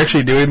Joy, if you're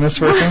actually doing this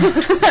for him,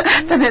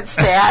 Then it's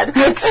Dad.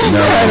 No,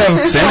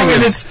 Santa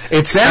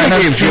kind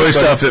of gave cute, Joy but-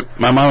 stuff at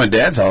my mom and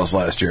dad's house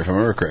last year, if I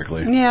remember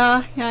correctly.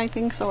 Yeah, I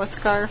think so. A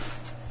scarf.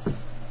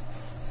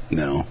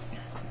 No,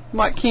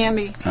 What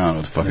candy? I don't know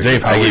what the fuck.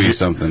 Dave, how I would gave you- you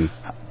something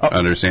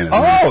under Santa.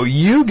 oh,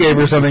 you gave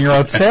her something you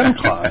wrote Santa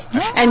Claus.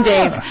 And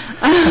Dave.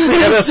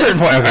 See, at a certain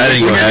point, I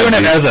didn't when go you're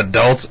doing it halvesies. as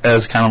adults,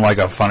 as kind of like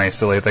a funny,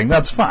 silly thing,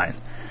 that's fine.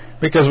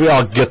 Because we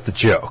all get the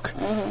joke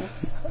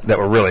that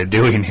we're really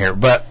doing here.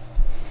 But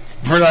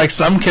for, like,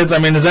 some kids, I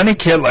mean, is any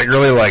kid, like,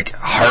 really, like,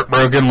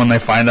 heartbroken when they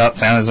find out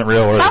Santa isn't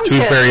real or Some the Tooth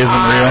kids Fairy isn't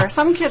are. real?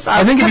 Some kids are.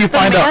 I think if you because the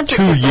find out magic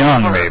too is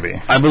young, over.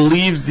 maybe. I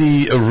believe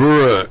the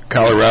Aurora,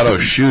 Colorado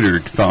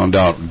shooter found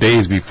out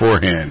days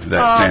beforehand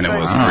that Santa good.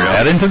 wasn't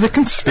Add real. into the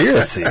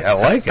conspiracy. I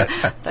like it.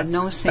 The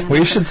no Santa.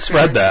 We should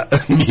spread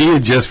that. He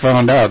had just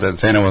found out that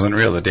Santa wasn't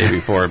real the day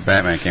before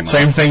Batman came out.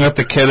 Same thing with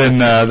the kid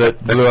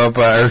that blew up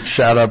or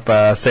shot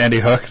up Sandy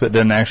Hook that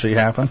didn't actually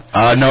happen.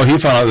 No, he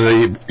found out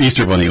that the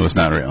Easter Bunny was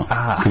not real.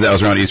 Because that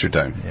was around Easter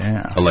time.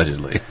 Yeah.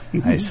 Allegedly.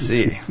 I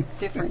see.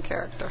 Different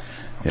character.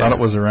 I thought it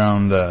was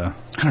around. I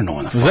don't know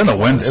when the It was in the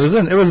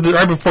winter. It was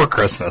right before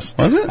Christmas.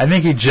 Was it? I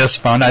think he just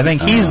found. I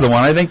think he's the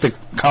one. I think the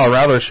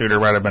Colorado shooter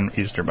might have been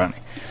Easter Bunny.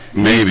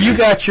 Maybe. You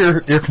got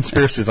your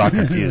conspiracies all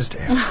confused,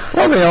 Dave.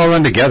 Well, they all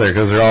run together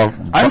because they're all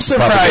I'm propagated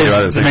by surprised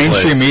the same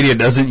mainstream place. media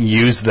doesn't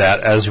use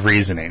that as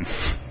reasoning.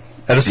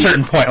 At a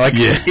certain point, like,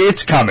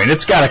 it's coming.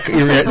 It's got to.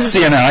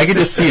 CNN. I can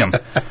just see him.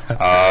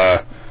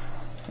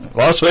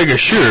 Las Vegas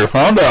shooter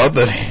found out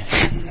that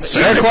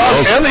Santa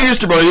Claus and the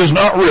Easter Bunny is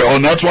not real,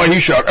 and that's why he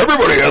shot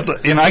everybody at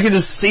the. I can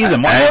just see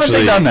them. Why haven't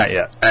they done that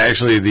yet?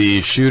 Actually,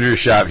 the shooter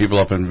shot people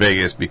up in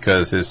Vegas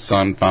because his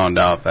son found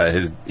out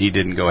that he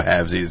didn't go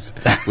halvesies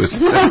with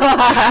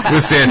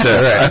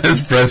Santa on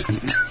his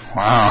present.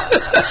 Wow.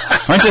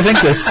 Don't you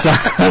think the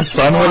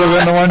son would have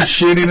been the one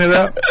shooting it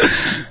up?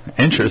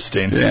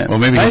 Interesting. Yeah, well,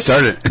 maybe he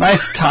started.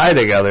 Nice tie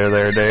together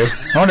there, Dave.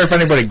 I wonder if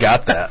anybody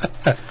got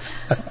that.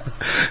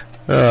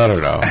 I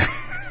don't know.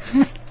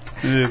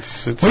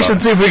 It's We should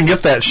see if we can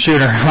get that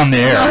shooter on the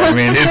air. I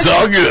mean, It's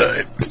all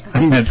good.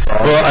 it's all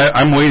Well,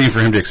 I'm waiting for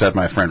him to accept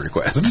my friend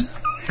request.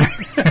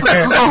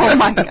 Oh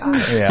my God.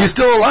 yeah. He's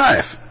still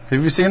alive.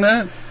 Have you seen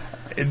that?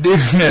 Dude,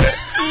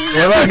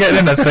 you're not getting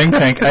in a think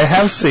tank. I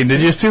have seen.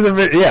 Did you see the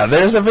video? Yeah,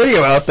 there's a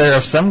video out there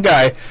of some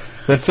guy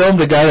that filmed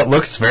a guy that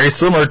looks very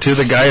similar to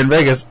the guy in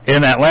Vegas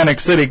in Atlantic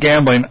City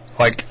gambling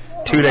like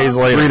 2 days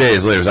later. 3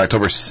 days later. It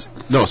was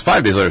No, it's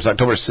 5 days later. It's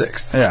October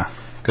 6th. Yeah.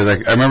 Because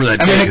I remember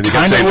that I day. mean, 'cause it he kept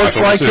kind of saying looks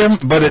October like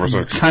 6th, him, but it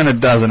October 6th. kind of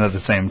doesn't at the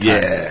same time.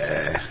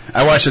 Yeah,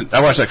 I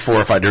watched like 4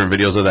 or 5 different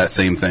videos of that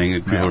same thing.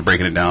 And people were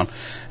breaking it down,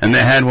 and they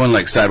had one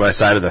like side by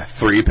side of the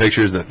 3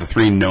 pictures, the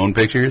 3 known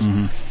pictures.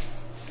 Mm-hmm.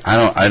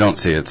 I don't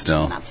see it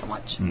still. Not so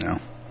much. No.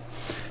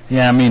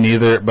 Yeah, me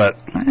neither. But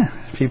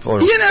people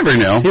are You never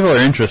know. people are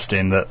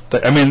interesting.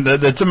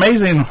 It's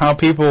amazing how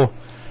people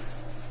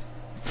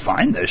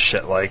find this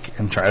shit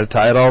and try to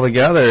tie it all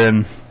together.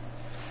 And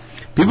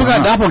People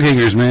got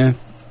doppelgangers, man.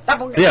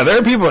 yeah, there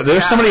are people.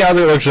 There's somebody out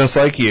there that looks just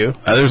like you.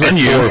 There's like And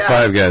 4 you. or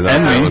 5 guys out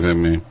And there me. looking at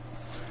me.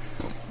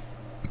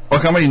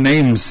 Look how many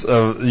names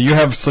you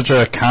have. Such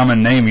a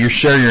common name. You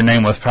share your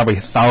name with probably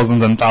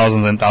thousands and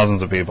thousands and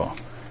thousands of people.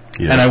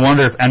 Yeah. And I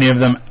wonder if any of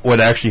them would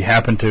actually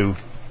happen to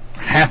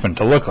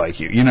look like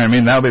you. You know what I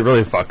mean? That would be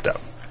really fucked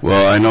up.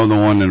 Well, I know the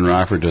one in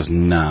Rockford does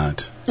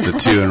not. The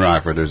 2 in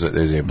Rockford, there's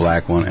a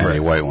black one and Right.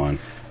 a white one.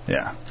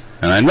 Yeah.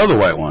 And I know the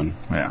white one.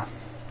 Yeah.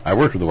 I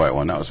worked with the white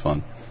one. That was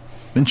fun.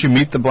 Didn't you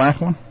meet the black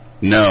one?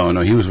 No,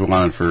 he was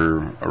wanted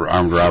for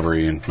armed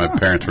robbery, and my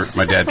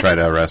dad tried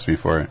to arrest me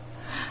for it.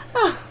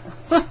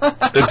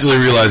 Until he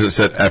realized it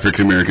said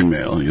African American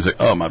male. He was like,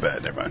 "Oh, my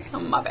bad, never mind." Oh,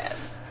 my bad.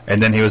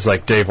 And then he was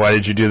like, Dave, why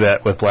did you do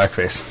that with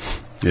blackface?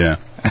 Yeah.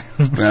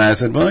 And I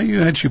said, "Well,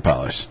 you had shoe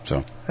polish,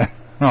 so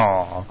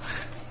Aw.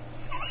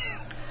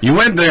 you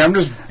went there." I'm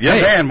just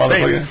yes, Hey, and motherfucker.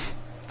 baby.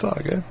 It's all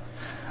good.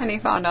 And he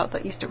found out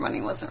that Easter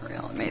Bunny wasn't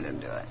real. It made him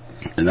do it.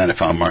 And then I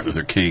found Martin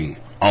Luther King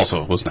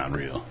also was not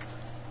real.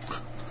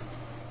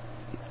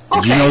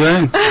 Okay. Did you know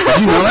that? Did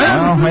you know that?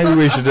 Well, maybe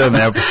we should do an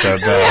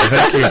episode, though.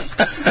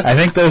 I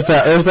think there's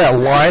that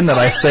line that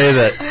I say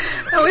that...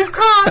 Oh, we've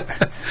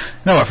caught.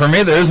 No, for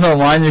me, there is no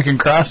line you can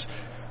cross,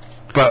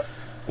 but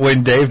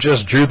when Dave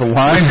just drew the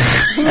line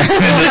and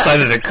then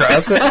decided to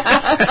cross it.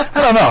 I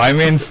don't know. I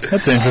mean,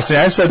 that's interesting.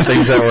 I've said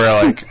things that were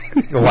like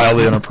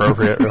wildly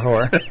inappropriate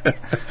before.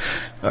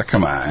 Oh,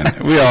 come on.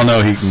 We all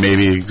know he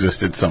maybe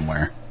existed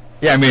somewhere.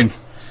 Yeah, I mean,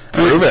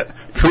 prove it.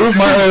 Prove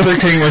Martin Luther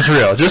King was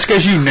real. Just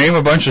because you name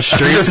a bunch of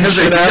streets and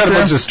shit got after a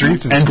bunch him, of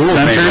streets and and schools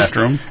named centers.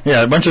 after him.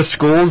 Yeah, a bunch of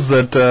schools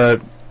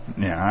that.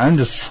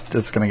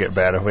 It's going to get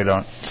bad if we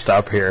don't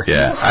stop here.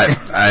 Yeah,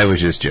 I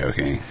was just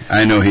joking.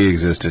 I know he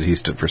existed. He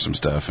stood for some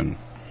stuff and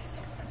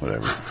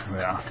whatever.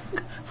 Yeah.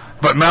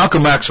 But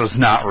Malcolm X was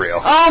not real.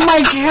 Oh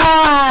my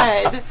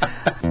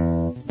God!